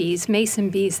solitary bees,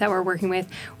 mason bees that we're working with,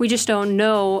 we just don't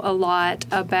know a lot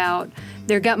about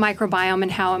their gut microbiome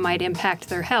and how it might impact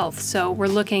their health. So we're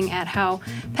looking at how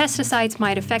pesticides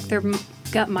might affect their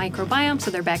gut microbiome, so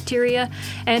their bacteria,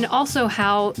 and also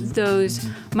how those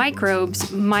microbes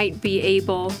might be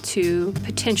able to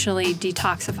potentially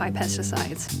detoxify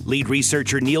pesticides. Lead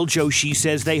researcher Neil Joshi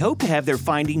says they hope to have their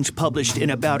findings published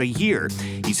in about a year.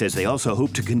 He says they also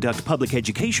hope to conduct public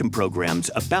education programs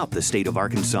about the state of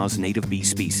Arkansas's native bee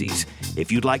species.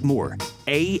 If you'd like more,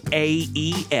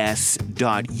 aaes.uada.edu.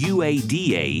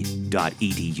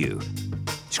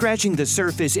 Scratching the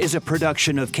Surface is a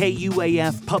production of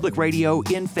KUAF Public Radio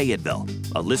in Fayetteville,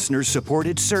 a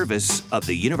listener-supported service of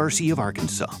the University of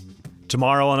Arkansas.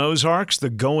 Tomorrow on Ozarks, the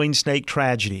Going Snake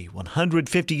tragedy.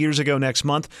 150 years ago next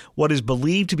month, what is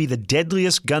believed to be the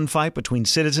deadliest gunfight between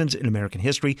citizens in American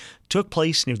history took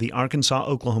place near the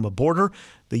Arkansas-Oklahoma border.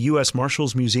 The U.S.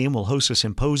 Marshals Museum will host a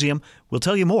symposium. We'll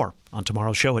tell you more on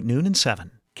tomorrow's show at noon and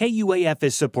 7. KUAF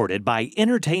is supported by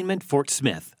Entertainment Fort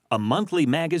Smith, a monthly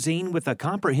magazine with a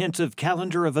comprehensive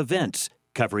calendar of events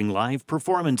covering live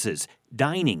performances,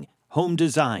 dining, home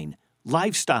design,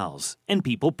 lifestyles, and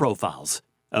people profiles.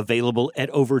 Available at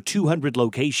over 200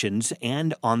 locations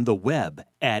and on the web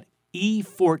at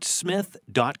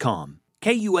efortsmith.com.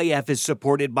 KUAF is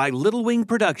supported by Little Wing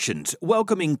Productions,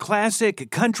 welcoming classic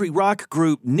country rock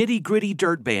group Nitty Gritty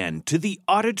Dirt Band to the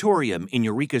Auditorium in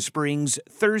Eureka Springs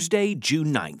Thursday,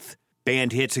 June 9th.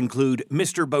 Band hits include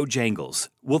Mr. Bojangles,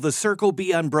 Will the Circle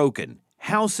Be Unbroken,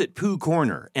 House at Pooh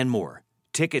Corner, and more.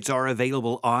 Tickets are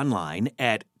available online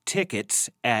at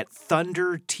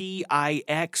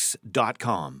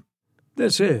tickets@thundertix.com.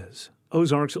 This is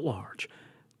Ozarks at Large.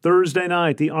 Thursday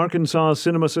night, the Arkansas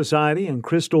Cinema Society and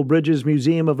Crystal Bridges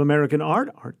Museum of American Art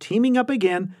are teaming up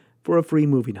again for a free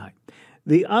movie night.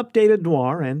 The updated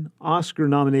noir and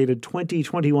Oscar-nominated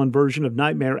 2021 version of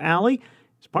Nightmare Alley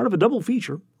is part of a double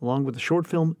feature, along with the short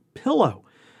film Pillow,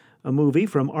 a movie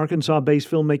from Arkansas-based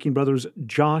filmmaking brothers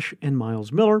Josh and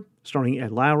Miles Miller, starring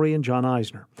Ed Lowry and John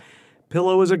Eisner.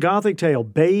 Pillow is a gothic tale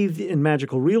bathed in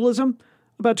magical realism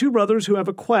about two brothers who have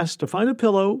a quest to find a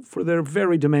pillow for their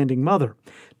very demanding mother.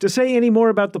 To say any more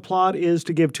about the plot is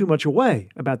to give too much away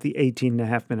about the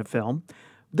 18-and-a-half-minute film.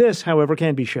 This, however,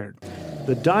 can be shared.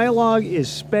 The dialogue is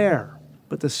spare,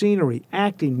 but the scenery,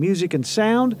 acting, music, and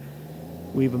sound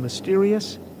weave a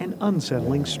mysterious and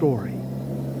unsettling story.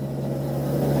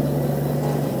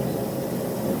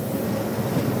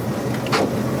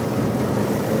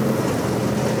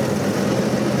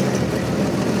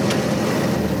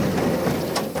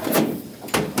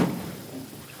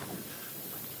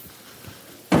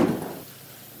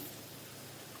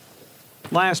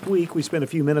 Last week, we spent a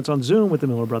few minutes on Zoom with the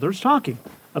Miller brothers talking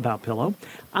about Pillow.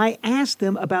 I asked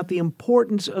them about the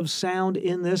importance of sound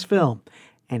in this film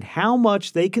and how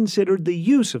much they considered the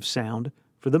use of sound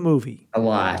for the movie. A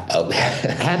lot. Oh.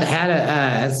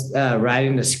 had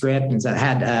writing the script, and so I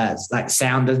had like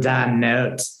sound design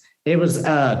notes. It was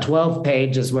 12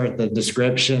 pages worth of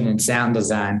description and sound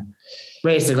design.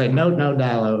 Basically, no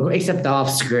dialogue except off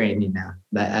screen, you know.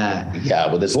 But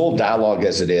yeah, with as little dialogue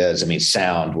as it is, I mean,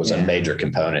 sound was a major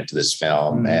component to this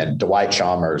film. Mm-hmm. And Dwight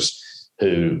Chalmers,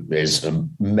 who is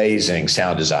an amazing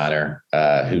sound designer,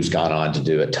 who's gone on to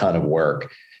do a ton of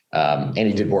work, and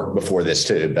he did work before this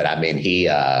too. But I mean, he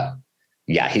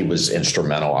yeah, he was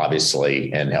instrumental,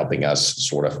 obviously, in helping us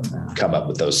sort of come up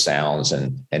with those sounds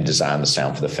and design the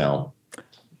sound for the film.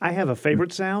 I have a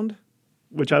favorite sound,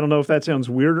 which I don't know if that sounds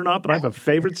weird or not, but I have a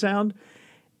favorite sound,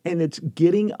 and it's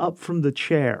getting up from the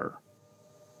chair.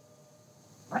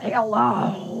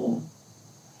 Hello.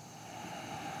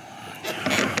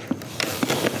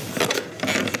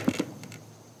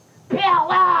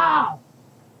 Hello.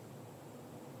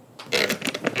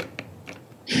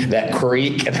 That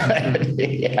creak.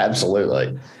 Yeah,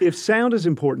 absolutely. If sound is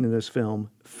important in this film,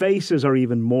 faces are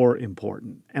even more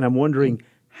important. And I'm wondering,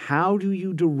 how do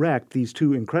you direct these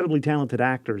two incredibly talented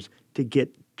actors to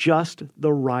get just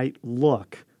the right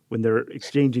look when they're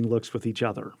exchanging looks with each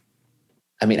other?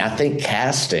 I mean, I think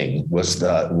casting was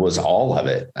all of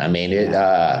it. I mean,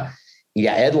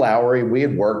 Ed Lowry, we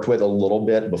had worked with a little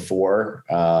bit before.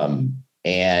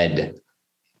 And,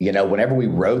 whenever we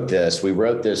wrote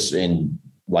this in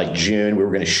like June. We were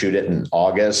going to shoot it in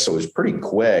August. So it was pretty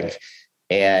quick.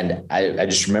 And I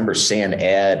just remember seeing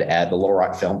Ed at the Little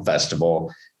Rock Film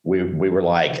Festival. We were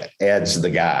like, Ed's the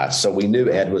guy. So we knew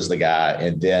Ed was the guy.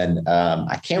 And then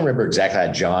I can't remember exactly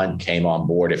how John came on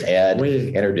board. If Ed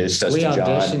introduced us to John.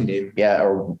 Auditioned him. Yeah,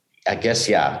 or I guess,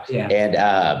 yeah.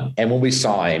 And when we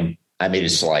saw him, I mean,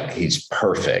 it's like he's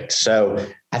perfect. So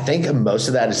I think most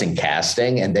of that is in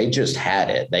casting, and they just had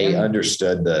it. They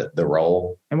understood the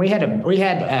role. And we had a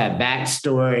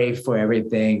backstory for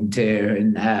everything too,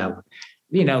 and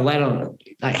let them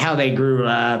like how they grew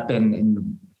up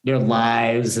and their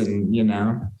lives, and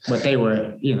what they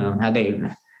were, how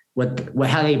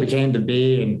they became to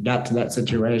be and got to that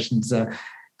situation. So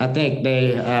I think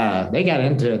they got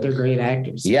into it. They're great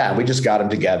actors. Yeah, we just got them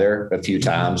together a few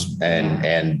times,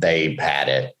 and they had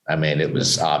it. I mean, it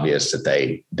was obvious that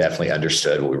they definitely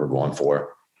understood what we were going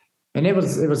for. And it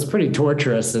was pretty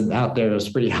torturous out there. It was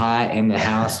pretty hot, and the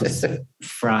house was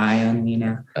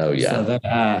frying. Oh yeah. So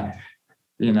that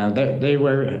they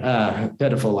were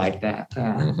pitiful like that.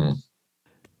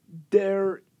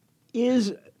 There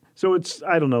is, so it's,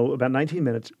 I don't know, about 19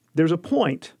 minutes. There's a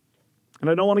point, and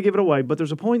I don't want to give it away, but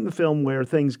there's a point in the film where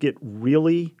things get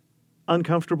really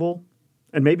uncomfortable,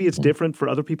 and maybe it's different for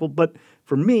other people, but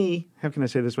for me, how can I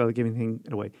say this without giving anything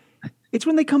away? It's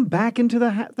when they come back into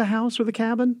the house or the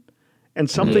cabin, and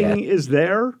something is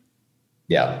there.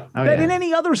 Yeah. That in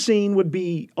any other scene would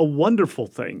be a wonderful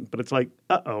thing, but it's like,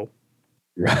 uh-oh.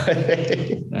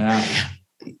 Right. Yeah.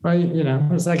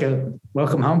 Well, it's like a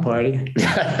welcome home party.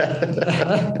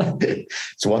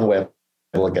 It's one way of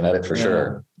looking at it for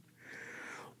sure.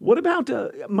 What about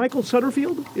Michael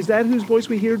Sutterfield? Is that whose voice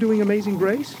we hear doing Amazing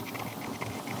Grace?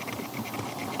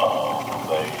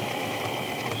 Amazing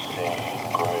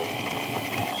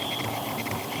Grace,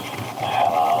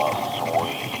 how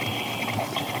sweet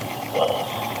the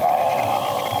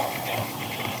sound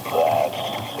that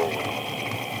saves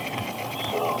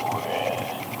a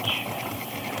wretch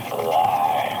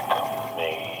like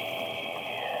me.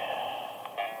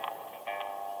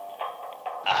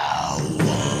 I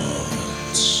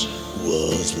once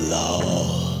was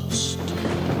lost,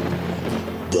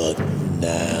 but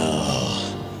now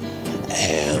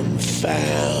am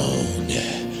found,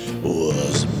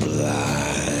 was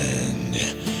blind,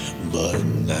 but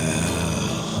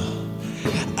now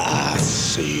I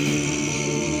see.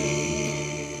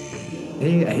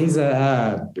 He's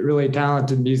a really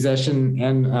talented musician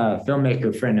and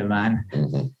filmmaker friend of mine.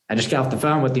 Mm-hmm. I just got off the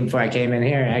phone with him before I came in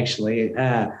here, actually.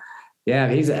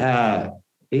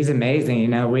 He's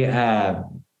amazing.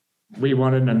 We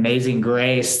wanted an Amazing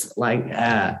Grace, like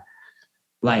a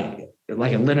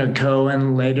Leonard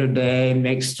Cohen later day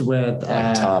mixed with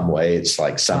Tom Waits,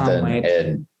 like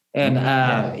something.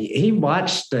 And he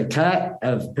watched the cut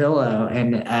of Pillow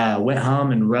and went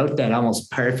home and wrote that almost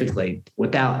perfectly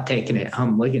without taking it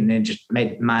home, looking, and just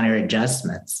made minor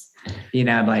adjustments.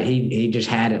 But he just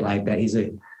had it like that. He's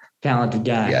a talented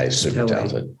guy. Yeah, he's super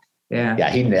talented. Yeah,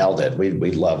 he nailed it.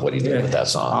 We love what he did with that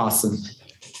song. Awesome.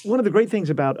 One of the great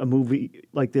things about a movie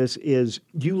like this is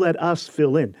you let us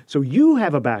fill in. So you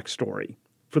have a backstory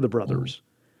for the brothers,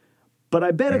 but I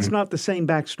bet it's not the same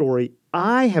backstory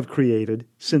I have created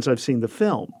since I've seen the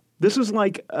film. This is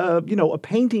like, a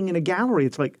painting in a gallery.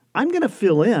 It's like, I'm going to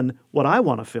fill in what I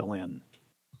want to fill in.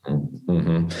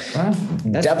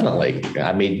 Mm-hmm. Definitely.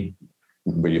 I mean,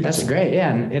 that's great.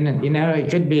 Yeah. And it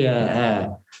could be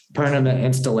a permanent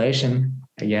installation,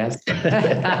 I guess.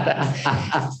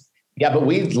 Yeah, but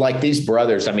we like these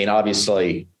brothers. I mean,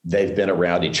 obviously they've been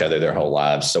around each other their whole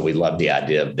lives. So we love the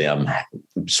idea of them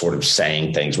sort of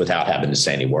saying things without having to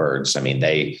say any words. I mean,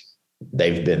 they've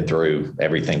been through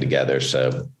everything together.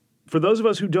 So for those of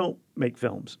us who don't make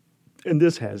films, and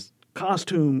this has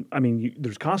costume. I mean,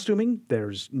 there's costuming,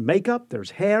 there's makeup,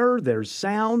 there's hair, there's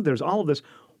sound, there's all of this.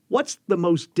 What's the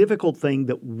most difficult thing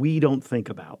that we don't think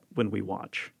about when we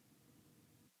watch?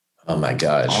 Oh my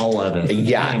gosh. All of it.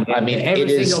 Yeah. I mean,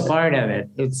 every single part of it.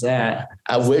 It's I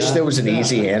wish there was an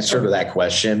easy answer to that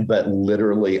question, but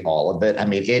literally all of it. I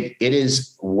mean, it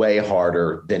is way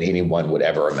harder than anyone would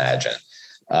ever imagine.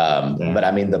 But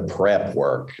I mean, the prep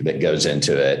work that goes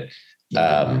into it.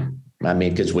 I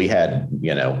mean, because we had,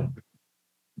 a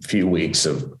few weeks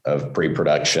of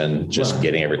pre-production, just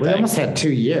getting everything. We almost had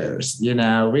 2 years.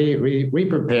 We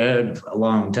prepared a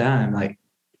long time. Like,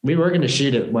 we were going to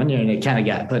shoot it 1 year and it kind of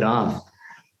got put off.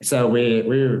 So we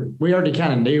already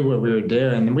kind of knew what we were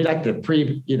doing, and we like to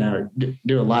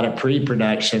do a lot of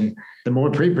pre-production. The more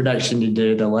pre-production you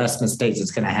do, the less mistakes it's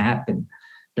going to happen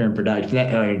during production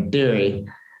or during.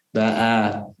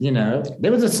 But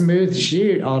it was a smooth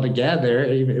shoot altogether.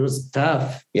 It was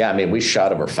tough. Yeah, I mean, we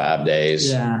shot over 5 days.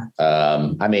 Yeah.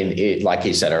 I mean, like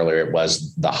he said earlier, it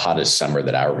was the hottest summer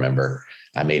that I remember.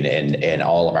 I mean, and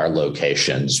all of our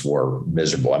locations were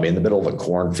miserable. I mean, in the middle of a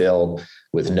cornfield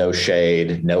with no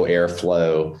shade, no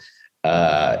airflow.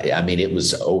 I mean, it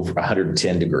was over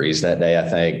 110 degrees that day, I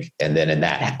think. And then in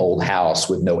that old house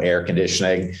with no air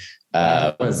conditioning,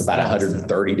 about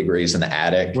 130 degrees in the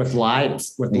attic with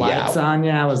lights on.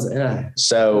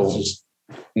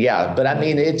 Yeah, but I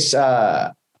mean, it's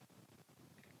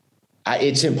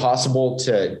impossible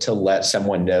to let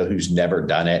someone know who's never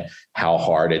done it how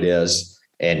hard it is.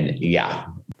 And yeah.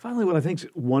 Finally, what I think is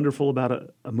wonderful about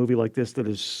a movie like this that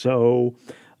is so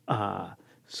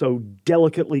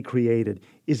delicately created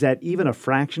is that even a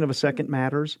fraction of a second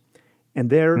matters. And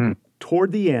there,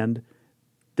 toward the end,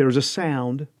 there's a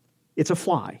sound. It's a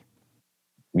fly.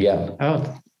 Yeah.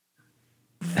 Oh.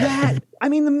 That, I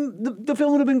mean, the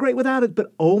film would have been great without it,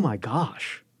 but oh my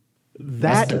gosh.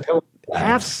 That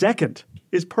half second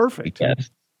is perfect.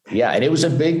 Yes. Yeah, and it was a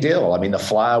big deal. I mean, the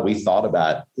fly we thought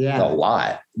about a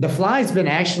lot. The fly's been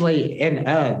actually in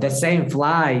the same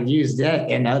fly used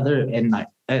in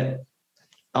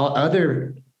all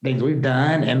other things we've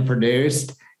done and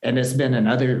produced, and it's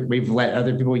been we've let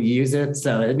other people use it,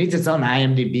 so it needs its own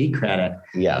IMDb credit.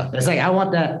 Yeah, it's like I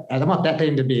want that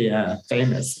thing to be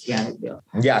famous. Yeah,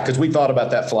 because we thought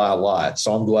about that fly a lot.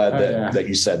 So I'm glad that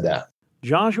you said that.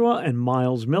 Joshua and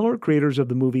Miles Miller, creators of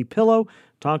the movie Pillow,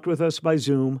 talked with us by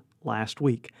Zoom last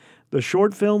week. The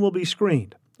short film will be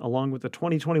screened, along with the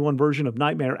 2021 version of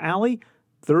Nightmare Alley,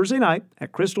 Thursday night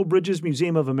at Crystal Bridges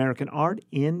Museum of American Art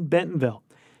in Bentonville.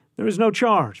 There is no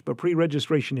charge, but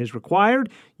pre-registration is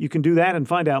required. You can do that and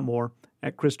find out more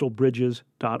at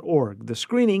crystalbridges.org. The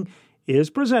screening is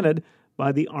presented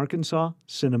by the Arkansas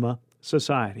Cinema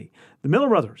Society. The Miller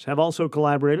brothers have also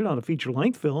collaborated on a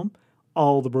feature-length film,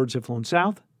 All the Birds Have Flown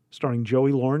South, starring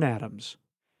Joey Lauren Adams.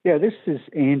 Yeah, this is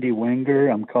Andy Wenger.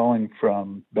 I'm calling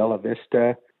from Bella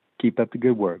Vista. Keep up the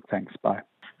good work. Thanks. Bye.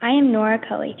 I am Nora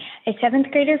Cully, a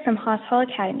 7th grader from Haas Hall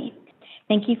Academy.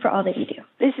 Thank you for all that you do.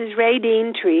 This is Ray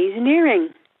Dean, Trees and Earring.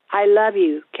 I love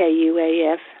you,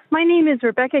 KUAF. My name is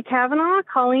Rebecca Kavanaugh,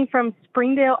 calling from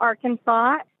Springdale,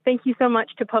 Arkansas. Thank you so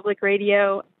much to Public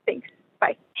Radio. Thanks.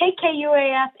 Bye. Hey,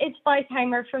 KUAF. It's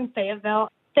Blytheimer from Fayetteville.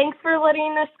 Thanks for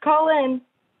letting us call in.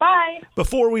 Bye.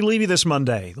 Before we leave you this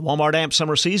Monday, the Walmart Amp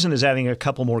Summer Season is adding a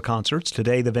couple more concerts.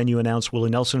 Today, the venue announced Willie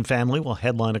Nelson Family will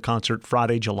headline a concert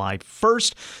Friday, July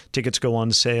 1st. Tickets go on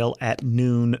sale at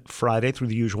noon Friday through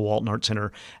the usual Walton Art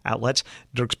Center outlets.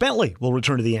 Dierks Bentley will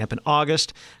return to the Amp in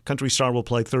August. Country Star will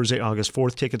play Thursday, August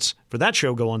 4th. Tickets for that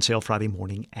show go on sale Friday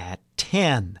morning at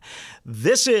 10.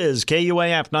 This is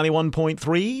KUAF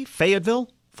 91.3,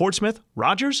 Fayetteville, Fort Smith,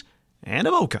 Rogers, and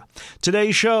Avoca.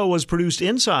 Today's show was produced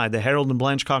inside the Harold and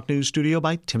Blanchcock News Studio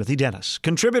by Timothy Dennis.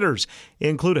 Contributors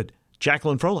included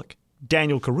Jacqueline Froelich,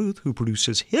 Daniel Caruth, who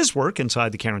produces his work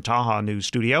inside the Karen Taha News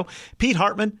Studio, Pete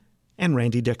Hartman, and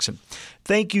Randy Dixon.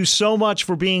 Thank you so much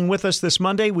for being with us this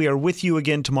Monday. We are with you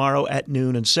again tomorrow at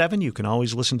noon and 7. You can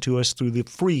always listen to us through the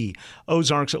free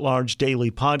Ozarks at Large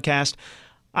daily podcast.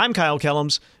 I'm Kyle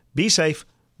Kellums. Be safe.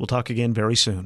 We'll talk again very soon.